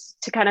elements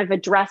to kind of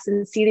address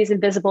and see these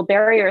invisible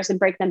barriers and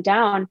break them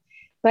down?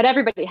 But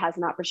everybody has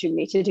an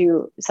opportunity to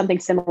do something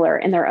similar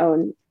in their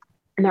own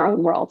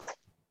world.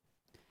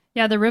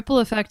 Yeah, the ripple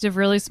effect of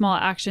really small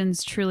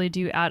actions truly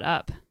do add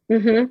up.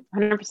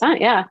 100%.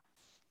 Yeah.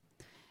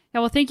 Yeah,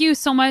 well, thank you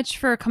so much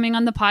for coming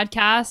on the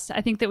podcast.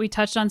 I think that we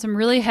touched on some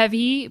really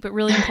heavy but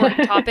really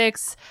important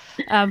topics,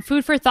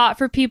 food for thought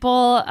for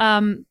people,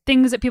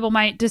 things that people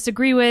might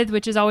disagree with,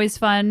 which is always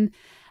fun.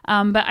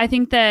 But I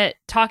think that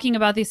talking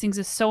about these things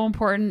is so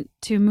important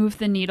to move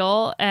the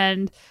needle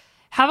and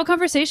have a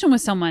conversation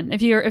with someone.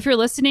 If you're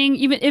listening,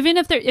 even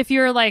if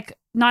you're like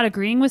not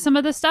agreeing with some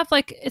of this stuff,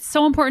 like it's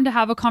so important to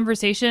have a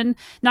conversation,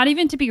 not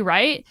even to be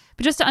right,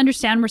 but just to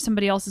understand where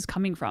somebody else is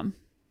coming from.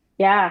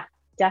 Yeah,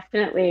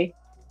 definitely.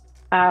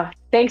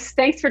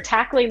 Thanks for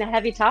tackling the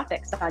heavy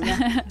topics,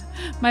 Sonya.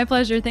 My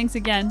pleasure. Thanks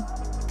again.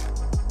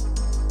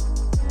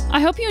 I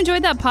hope you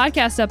enjoyed that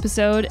podcast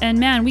episode. And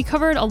man, we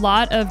covered a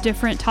lot of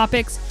different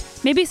topics,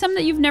 maybe some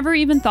that you've never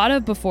even thought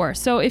of before.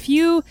 So if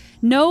you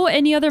know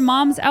any other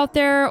moms out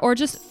there or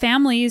just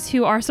families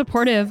who are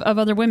supportive of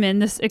other women,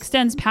 this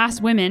extends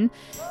past women,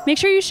 make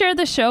sure you share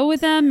the show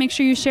with them. Make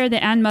sure you share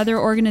the And Mother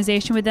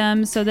organization with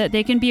them so that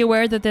they can be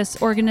aware that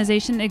this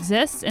organization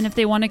exists. And if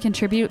they want to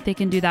contribute, they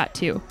can do that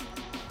too.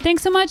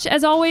 Thanks so much,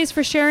 as always,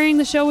 for sharing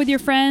the show with your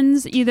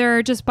friends,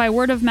 either just by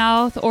word of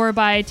mouth or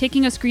by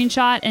taking a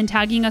screenshot and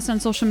tagging us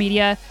on social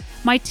media.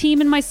 My team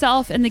and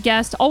myself and the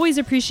guest always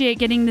appreciate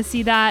getting to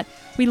see that.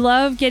 We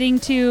love getting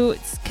to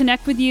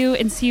connect with you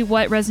and see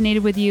what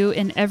resonated with you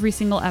in every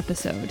single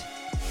episode.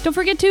 Don't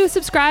forget to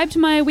subscribe to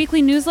my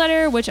weekly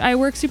newsletter, which I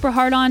work super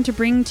hard on to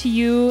bring to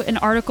you an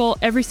article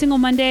every single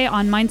Monday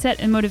on mindset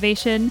and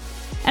motivation.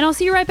 And I'll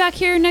see you right back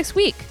here next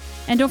week.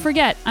 And don't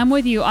forget, I'm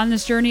with you on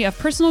this journey of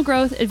personal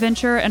growth,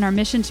 adventure, and our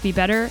mission to be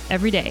better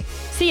every day.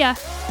 See ya!